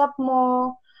kausap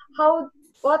mo.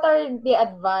 What are the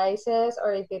advices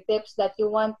or the tips that you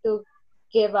want to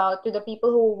give out to the people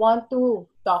who want to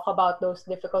talk about those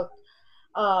difficult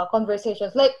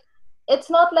conversations? Like,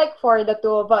 it's not like for the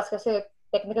two of us kasi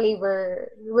technically we're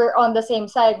on the same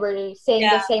side, we're saying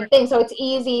the same thing, so it's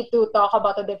easy to talk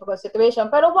about a difficult situation.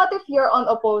 But what if you're on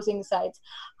opposing sides?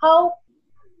 How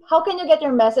can you get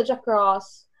your message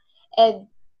across and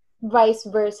vice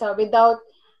versa without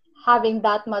having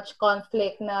that much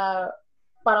conflict na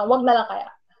parang wag na lang kaya?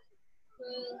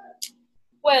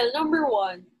 Well, number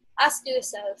one, ask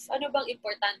yourself, ano bang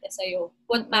importante sa'yo?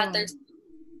 What matters?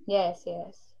 Yes.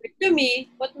 To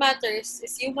me, what matters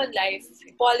is human life,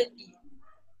 equality.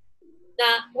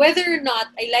 Na whether or not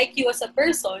I like you as a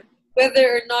person,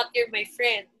 whether or not you're my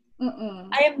friend,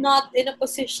 I am not in a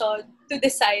position to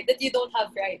decide that you don't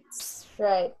have rights.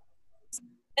 Right.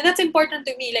 And that's important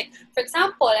to me. Like, for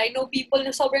example, I know people na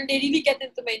sobrang they really get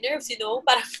into my nerves,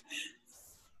 parang,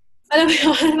 alam mo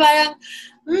yun, parang,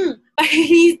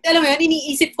 alam mo yun,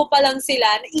 iniisip ko pa lang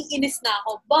sila, naiinis na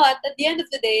ako. But at the end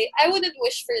of the day, I wouldn't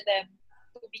wish for them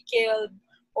to be killed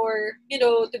or,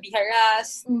 to be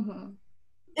harassed.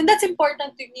 And that's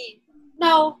important to me.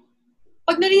 Now,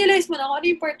 pag na-realize mo na kung ano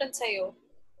important sa'yo,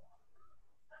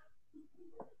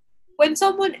 when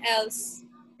someone else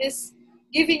is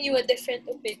giving you a different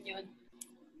opinion,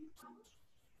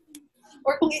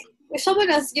 or if someone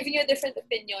else is giving you a different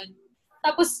opinion,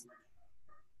 tapos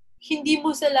hindi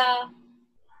mo sa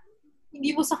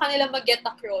kanila mag-get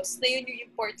across na yun yung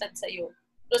important sa'yo.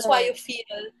 That's why you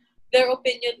feel their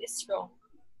opinion is wrong.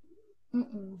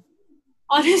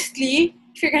 Honestly,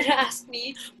 if you're gonna ask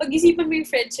me, pag-isipan mo yung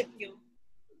friendship nyo.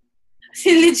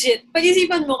 Kasi legit,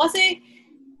 pag-isipan mo kasi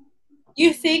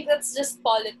you think that's just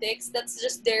politics, that's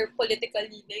just their political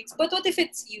leanings. But what if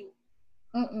it's you?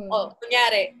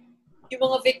 Kunyari, yung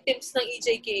mga victims ng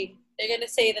EJK, they're gonna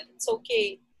say that it's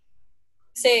okay.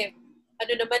 Kasi,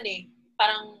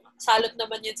 parang salot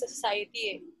naman yun sa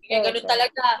society Kaya ganun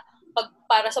talaga, pag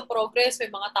para sa progress, may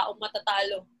mga taong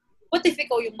matatalo. What if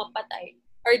ikaw yung mapatay?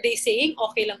 Are they saying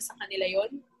okay lang sa kanila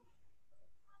yon?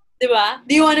 Diba?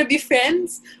 Do you want to be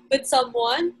friends with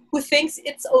someone who thinks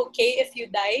it's okay if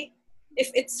you die? If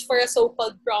it's for a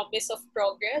so-called promise of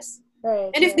progress?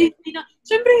 Right, and if they say na,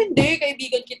 syempre hindi,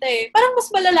 kaibigan kita Parang mas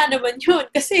malala naman yun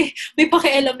kasi may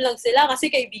pakialam lang sila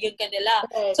kasi kaibigan ka nila.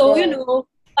 Right, so,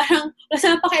 parang wala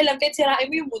silang pakialam kahit sirain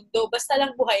mo yung mundo, basta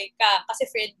lang buhay ka kasi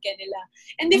friend ka nila.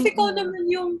 And if ikaw naman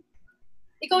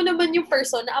yung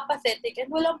person na apathetic and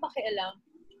walang pakialam,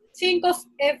 think of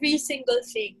every single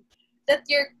thing that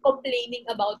you're complaining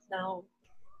about now.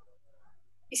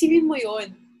 Isipin mo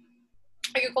yun.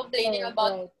 Are you complaining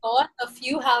about the thought of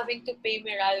you having to pay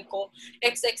Meralco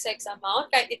XXX amount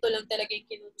kahit ito lang talaga yung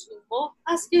kinonsume mo?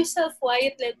 Ask yourself why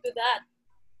it led to that.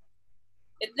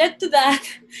 It led to that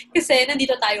kasi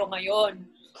nandito tayo ngayon.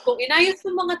 Kung inayos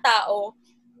ng mga tao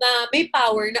na may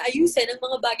power na ayusin ang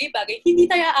mga bagay-bagay, hindi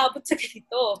tayo aabot sa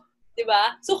ganito.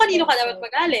 Diba? So, kanino ka dapat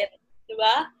magalit?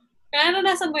 Diba? Kaya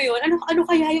naranasan mo yun, ano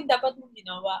kaya yung dapat mong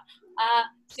ginawa?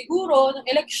 Siguro, ng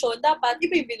eleksyon, dapat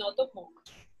iba yung binoto mo.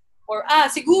 Or,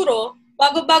 siguro,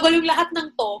 bago yung lahat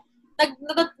ng to,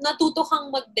 natuto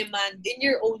kang mag-demand in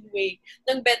your own way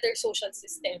ng better social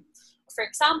system. For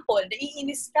example,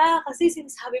 naiinis ka kasi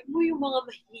sinasabi mo yung mga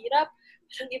mahihirap,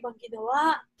 walang ibang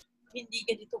ginawa, hindi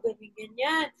ganito,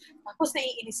 ganyan. Tapos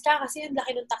naiinis ka kasi ang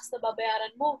laki ng tax na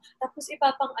babayaran mo. Tapos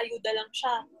ipapang-ayuda lang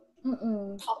siya.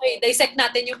 Okay, dissect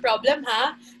natin yung problem,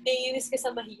 ha? Naiinis ka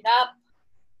sa mahirap.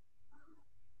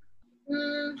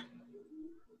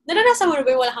 Naranasan mo na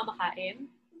ba yung wala kang makain?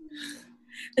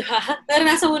 Diba?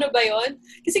 Naranasan mo na ba yun?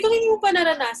 Kasi kung hindi mo pa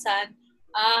naranasan,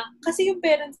 kasi yung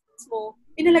parents mo,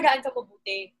 inalagaan ka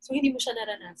mabuti. So, hindi mo siya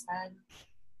naranasan.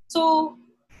 So,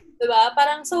 diba?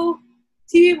 Parang,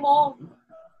 sabi mo,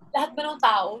 lahat ba ng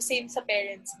tao, same sa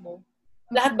parents mo?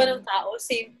 Lahat ba ng tao,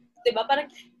 same? Diba? Parang,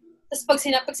 tapos pag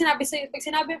sinabi,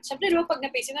 syempre, diba, pag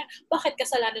napaisip na, bakit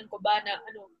kasalanan ko ba na,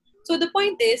 ano? So, the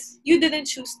point is, you didn't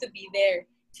choose to be there.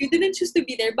 If you didn't choose to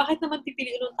be there, bakit naman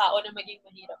pipiliin ng tao na maging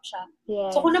mahirap siya?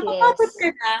 Yes, so, kung napapagod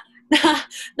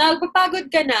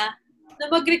ka na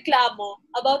magreklamo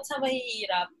about sa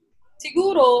mahihirap,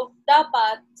 siguro,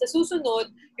 dapat, sa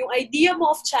susunod, yung idea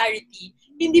mo of charity,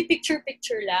 hindi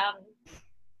picture-picture lang.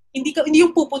 Hindi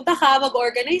yung pupunta ka,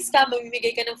 mag-organize ka,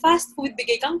 mamimigay ka ng fast food,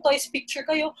 bigay kang toys, picture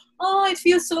kayo, it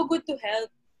feels so good to help.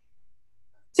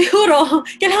 Siguro,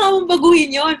 kailangan mong baguhin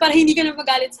yon para hindi ka na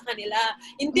magalit sa kanila.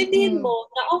 Intindihin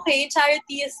mo na, okay,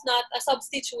 charity is not a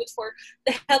substitute for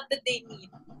the help that they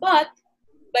need. But,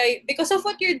 because of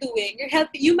what you're doing,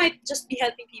 you might just be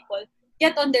helping people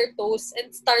get on their toes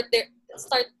and start their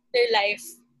life.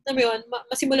 Alam mo yun,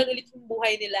 masimulan ulit yung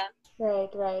buhay nila.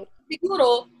 Right.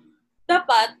 Siguro,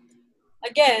 dapat,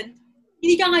 again,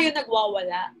 hindi ka ngayon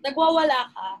nagwawala. Nagwawala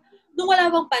ka nung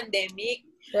wala bang pandemic.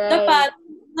 Right. Dapat,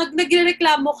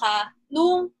 nagrereklamo ka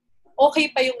nung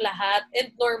okay pa yung lahat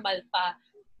and normal pa.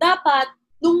 Dapat,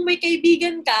 nung may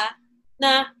kaibigan ka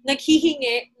na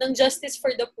naghihingi ng justice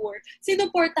for the poor,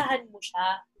 sinuportahan mo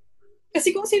siya.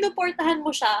 Kasi kung sinuportahan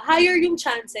mo siya, higher yung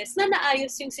chances na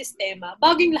naayos yung sistema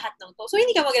bago yung lahat ng to. So,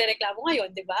 hindi ka magrereklamo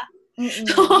ngayon, di ba?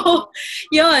 So,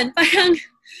 yun. Parang,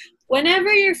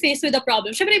 whenever you're faced with a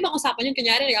problem, syempre ibang usapan yun,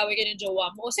 kunyari, nag-away kayo ng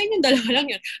jowa mo, o sa inyong dalawa lang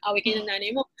yun, away kayo ng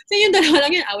nanay mo, sa inyong dalawa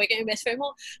lang yun, away kayo ng best friend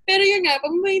mo. Pero yun nga,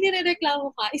 pag may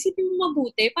nirereklamo ka, isipin mo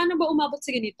mabuti, paano ba umabot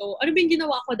sa ganito? Ano ba yung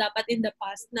ginawa ko dapat in the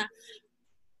past na,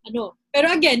 pero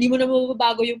again, di mo na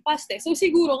mababago yung past eh. So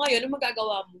siguro ngayon, ano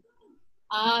magagawa mo?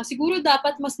 Siguro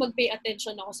dapat mas mag-pay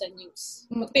attention ako sa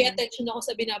news. Mag-pay attention ako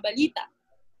sa binabalita.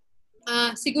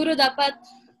 Siguro dapat,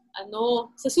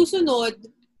 sa susunod,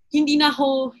 hindi na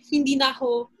ako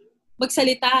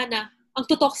magsalita na ang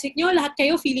toxic nyo, lahat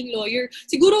kayo feeling lawyer.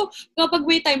 Siguro, kapag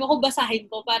may time ako, basahin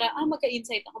ko para,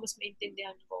 magka-insight ako, mas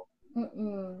maintindihan ko.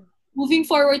 Moving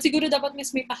forward, siguro dapat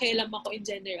mas may pakialam ako in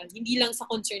general. Hindi lang sa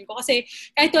concern ko. Kasi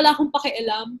kahit wala akong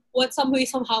pakialam, some way,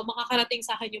 somehow, makakarating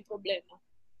sa akin yung problema.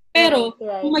 Pero,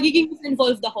 kung magiging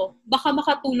involved ako, baka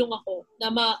makatulong ako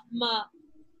na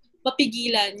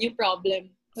mapigilan yung problem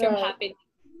from happening.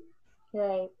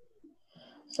 Right.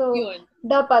 So, yun.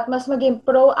 Dapat mas maging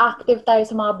proactive tayo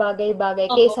sa mga bagay-bagay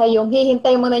kaysa yung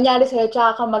hihintay mo nangyari sa'yo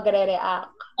tsaka ka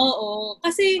magre-react. Oo.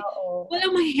 Kasi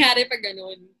walang mangyayari pag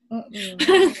ganun.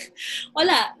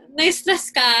 Wala.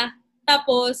 Na-stress ka,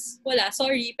 tapos, wala,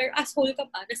 sorry, pero asshole ka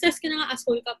pa. Na-stress ka na nga,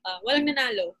 asshole ka pa. Walang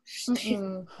nanalo.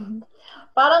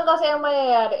 Parang kasi ang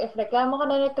mayayari, if reklamo ka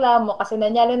na reklamo, kasi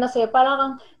nangyari na sa'yo, parang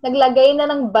kang naglagay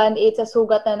na ng band-aid sa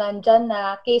sugat na nandyan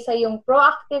na, kaysa yung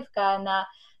proactive ka na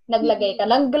naglagay ka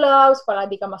ng gloves para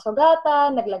di ka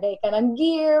masugatan, naglagay ka ng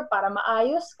gear para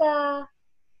maayos ka.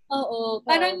 Oo.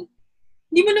 Parang,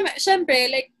 hindi mo naman, syempre,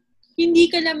 like,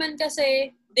 hindi ka naman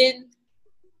kasi din,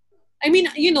 I mean,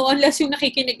 unless yung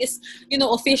nakikinig is,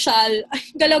 official, ay,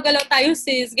 galaw-galaw tayo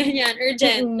sis, ganyan,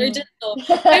 urgent to.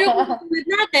 Pero kung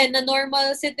natin na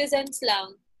normal citizens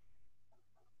lang,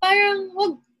 parang,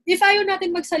 if ayaw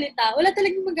natin magsalita, wala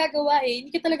talagang magagawa eh.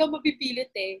 Hindi ka talaga mapipilit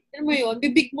eh. Alam mo yun?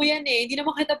 Bibig mo yan eh. Hindi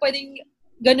naman kita pwedeng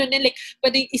ganun eh. Like,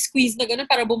 pwedeng i-squeeze na ganun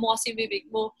para bumukas yung bibig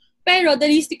mo. Pero, the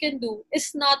least you can do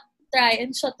is not try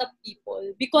and shut up people.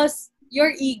 Because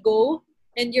your ego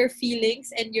and your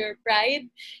feelings and your pride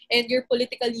and your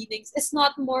political leanings is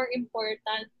not more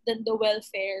important than the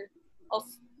welfare of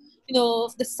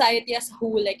of the society as a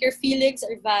whole. Like, your feelings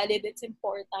are valid. It's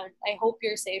important. I hope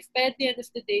you're safe. But at the end of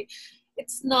the day,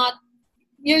 it's not,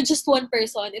 you're just one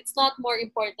person. It's not more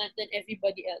important than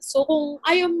everybody else. So, kung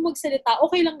ayaw mo magsalita,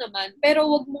 okay lang naman. Pero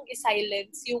wag mong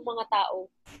i-silence yung mga tao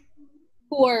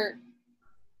who are,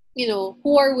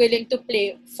 who are willing to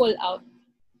play full out.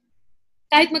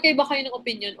 Kahit magkaiba kayo ng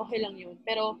opinion, okay lang yun.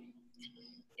 Pero,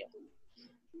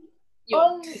 yun.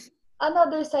 On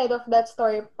another side of that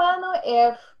story, paano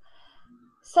if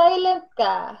silent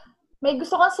ka, may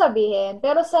gusto kang sabihin,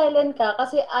 pero silent ka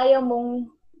kasi ayaw mong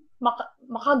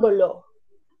makagulo.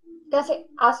 Kasi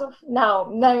as of now,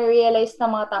 na-realize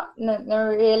na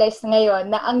na-realize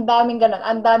ngayon na ang daming ganun,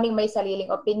 ang daming may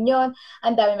sariling opinion,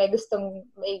 ang daming may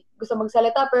gusto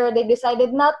magsalita pero they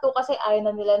decided not to kasi ayaw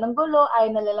na nila ng gulo,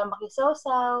 ayaw na nila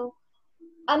makisawsaw.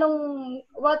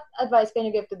 What advice can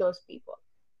you give to those people?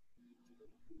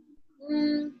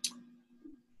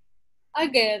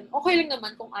 Again, okay lang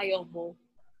naman kung ayaw mo.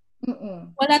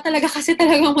 Mm-mm. Wala talaga kasi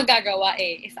talagang magagawa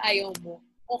if ayaw mo.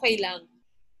 Okay lang.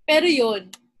 Pero yun,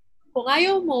 kung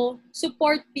ayaw mo,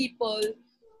 support people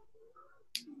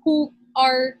who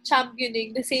are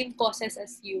championing the same causes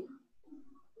as you.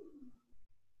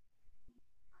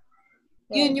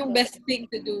 Yun yung best thing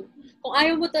to do. Kung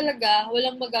ayaw mo talaga,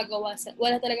 wala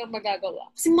talagang magagawa.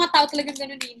 Kasi mga tao talagang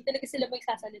ganun hindi talaga sila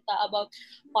magsasalita about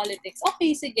politics.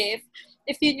 Okay, sige,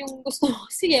 if yun yung gusto mo,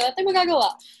 sige, wala tayong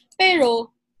magagawa.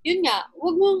 Pero, yun nga,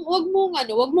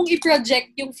 wag mong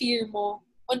i-project yung fear mo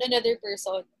on another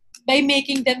person by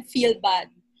making them feel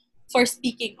bad for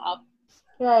speaking up.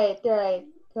 Right.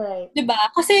 Diba?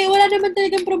 Kasi wala naman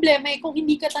talagang problema kung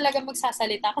hindi ka talaga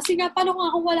magsasalita. Kasi nga, paano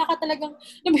nga kung wala ka talagang,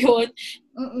 alam mo yun?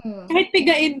 Kahit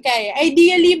pigain ka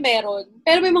Ideally, meron.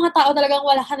 Pero may mga tao talagang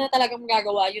wala ka na talagang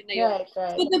magagawa. Yun na yun.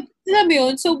 Right. So, alam mo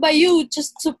yun? So, by you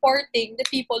just supporting the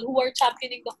people who are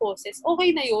championing the causes, okay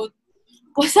na yun.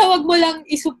 Basta wag mo lang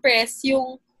isuppress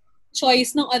yung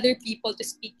choice ng other people to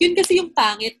speak. Yun kasi yung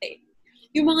pangit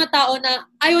Yung mga tao na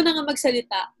ayaw na nga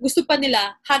magsalita, gusto pa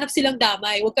nila, hanap silang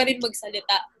damay, huwag ka rin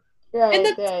magsalita. Right.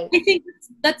 I think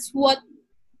that's what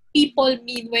people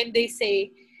mean when they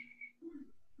say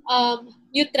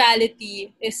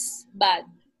neutrality is bad.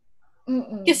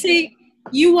 Mm-mm. Kasi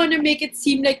you wanna make it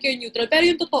seem like you're neutral. Pero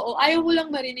yung totoo, ayaw mo lang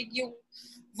marinig yung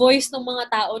voice ng mga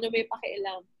tao na may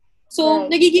pakialam. So,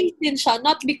 nagiging sin siya,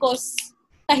 not because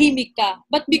tahimik ka,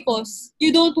 but because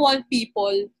you don't want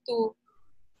people to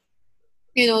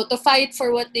to fight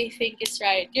for what they think is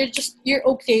right. You're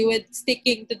okay with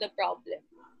sticking to the problem.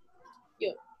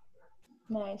 Yun.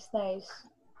 Nice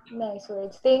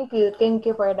words. Thank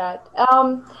you for that.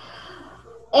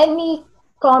 Any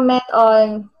comment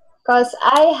on, because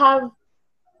I have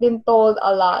been told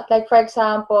a lot, like for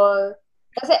example,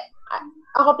 kasi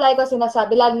ako apply ko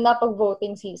sinasabi, lalo na pag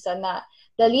voting season, na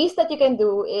the least that you can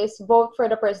do is vote for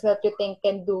the person that you think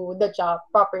can do the job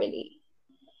properly.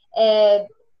 And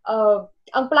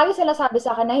ang palagi sinasabi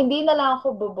sa akin na hindi na lang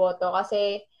ako boboto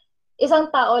kasi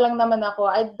isang tao lang naman ako.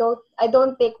 I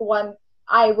don't think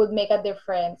I would make a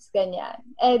difference, ganyan.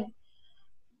 And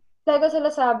like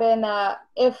sila sabi na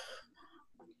if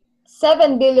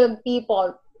 7 billion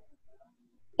people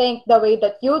think the way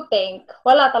that you think,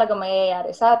 wala talaga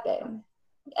mayayari sa atin.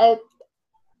 And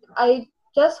I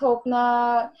just hope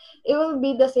na it will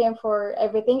be the same for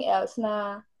everything else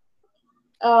na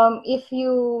if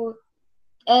you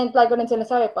and like ko rin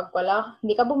sinasabi, pag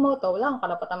hindi ka bumoto, wala kang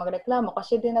karapatang magreklamo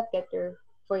kasi you did not get your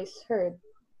voice heard.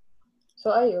 So,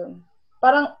 ayun.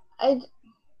 Parang,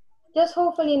 just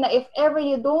hopefully na if ever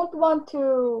you don't want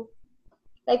to,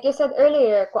 like you said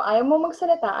earlier, kung ayaw mo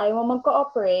magsalita, ayaw mo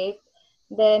mag-cooperate,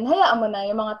 then hayaan mo na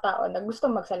yung mga tao na gusto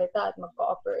magsalita at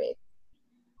mag-cooperate.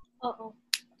 Oo.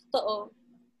 Totoo.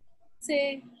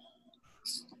 Kasi,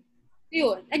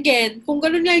 yun. Again, kung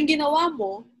ganun nga yung ginawa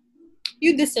mo,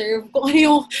 you deserve kung ano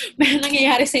yung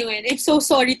nangyayari sa'yo ngayon. I'm so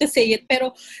sorry to say it, pero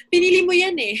pinili mo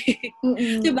yan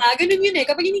Diba? Ganun yun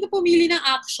Kapag hindi ka pumili ng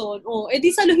action,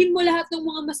 edi saluhin mo lahat ng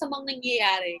mga masamang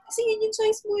nangyayari. Kasi yun yung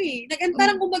choice mo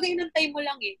Parang kumbaga inantay mo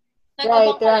lang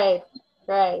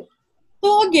Right.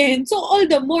 So again, all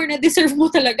the more na deserve mo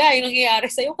talaga yung nangyayari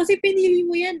sa'yo kasi pinili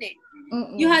mo yan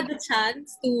You had the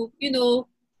chance to,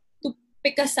 to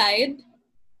pick a side,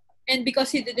 and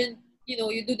because you didn't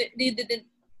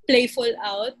playful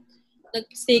out,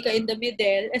 nag-stay ka in the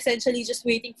middle, essentially just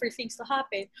waiting for things to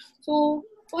happen. So,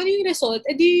 kung ano yung result,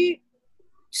 edi,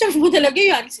 serve mo talaga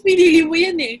yan. Kasi pinili mo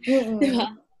yan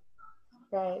Diba?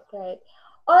 Right.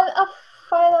 On a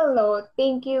final note,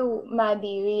 thank you,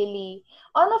 Maddie, really.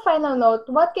 On a final note,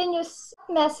 what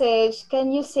message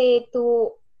can you say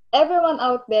to everyone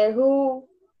out there who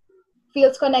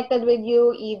feels connected with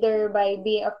you either by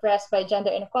being oppressed by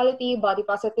gender inequality, body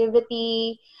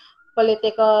positivity,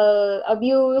 political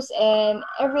abuse, and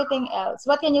everything else?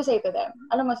 What can you say to them?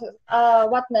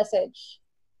 What message?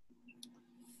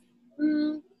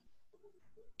 Ano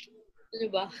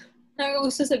ba? Ano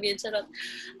gusto sabihin? Charot.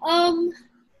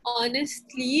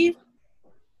 Honestly,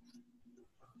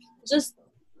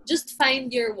 just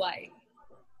find your why.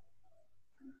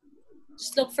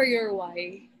 Just look for your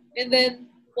why. And then,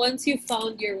 once you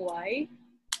found your why,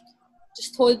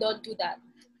 just hold on to that.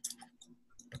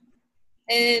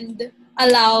 and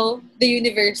allow the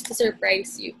universe to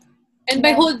surprise you. And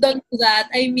by Yeah. hold on to that,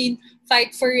 I mean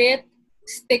fight for it,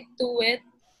 stick to it.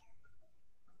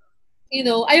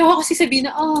 Ayoko kasi sabihin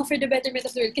na, for the betterment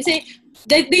of the world. Kasi,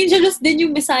 dangerous din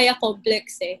yung Messiah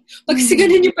complex eh. Pag kasi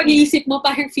ganun yung pag-iisip mo,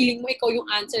 parang feeling mo ikaw yung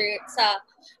answer sa,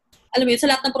 alam mo yun, sa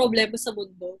lahat ng problema sa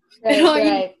mundo. Right, Pero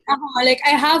right. ako, like,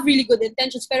 I have really good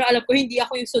intentions, pero alam ko, hindi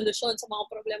ako yung solusyon sa mga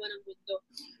problema ng mundo.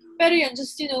 Pero yun,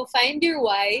 just, find your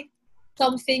why,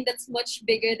 something that's much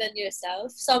bigger than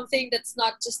yourself, something that's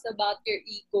not just about your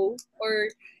ego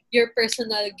or your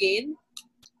personal gain.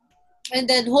 And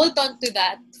then hold on to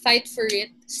that, fight for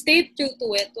it, stay true to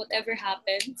it, whatever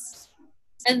happens.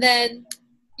 And then,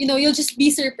 you'll just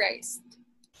be surprised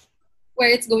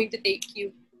where it's going to take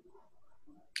you.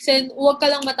 Kasi huwag ka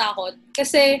lang matakot.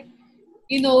 Kasi,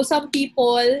 some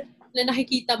people na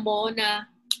nakikita mo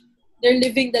na they're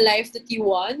living the life that you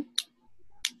want,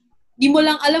 di mo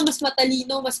lang alam, mas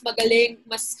matalino, mas magaling,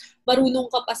 mas marunong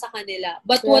ka pa sa kanila.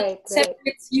 But what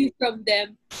separates you from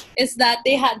them is that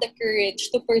they had the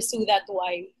courage to pursue that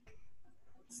why.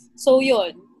 So,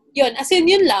 yun. As in,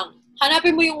 yun lang.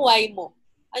 Hanapin mo yung why mo.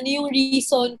 Ano yung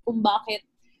reason kung bakit.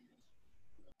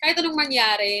 Kahit anong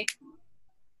mangyari,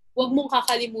 huwag mong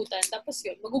kakalimutan. Tapos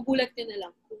yun, magugulat ka na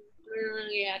lang kung ano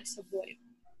nangyayari sa buhay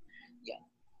mo.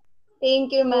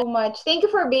 Thank you so much. Thank you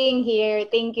for being here.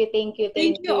 Thank you. Thank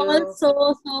you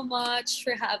also so much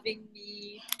for having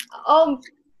me.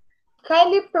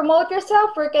 Kindly promote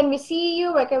yourself. Where can we see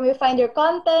you? Where can we find your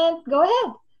content? Go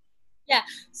ahead. Yeah.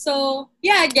 So,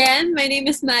 again, my name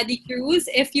is Maddie Cruz.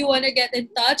 If you want to get in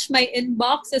touch, my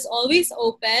inbox is always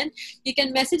open. You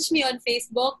can message me on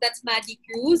Facebook. That's Maddie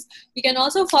Cruz. You can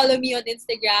also follow me on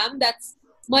Instagram. That's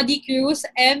Maddie Cruz,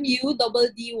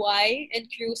 MUDDY, and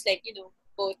Cruz, like,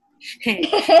 both. If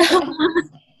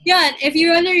you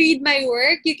want to read my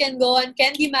work, you can go on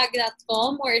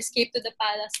candymag.com or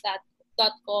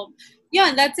escapetothepalace.com.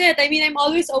 That's it. I mean, I'm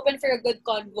always open for a good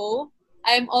convo.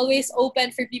 I'm always open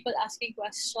for people asking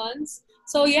questions.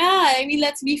 So I mean,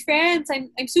 let's be friends.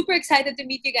 I'm super excited to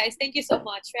meet you guys. Thank you so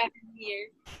much for having me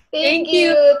here. Thank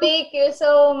you. Thank you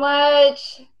so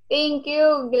much. Thank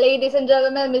you, ladies and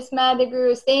gentlemen, Miss Maddie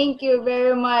Cruz. Thank you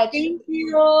very much. Thank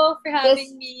you for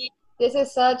having me. This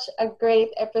is such a great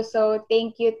episode.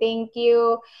 Thank you.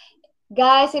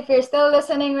 Guys, if you're still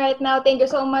listening right now, thank you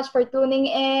so much for tuning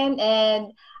in.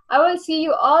 And I will see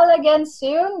you all again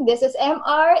soon. This is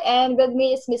MR, and with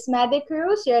me is Miss Maddie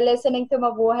Cruz. You're listening to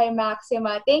Mabuhay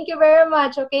Maxima. Thank you very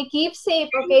much. Okay, keep safe.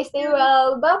 Okay, stay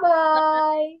well.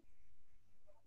 Bye-bye.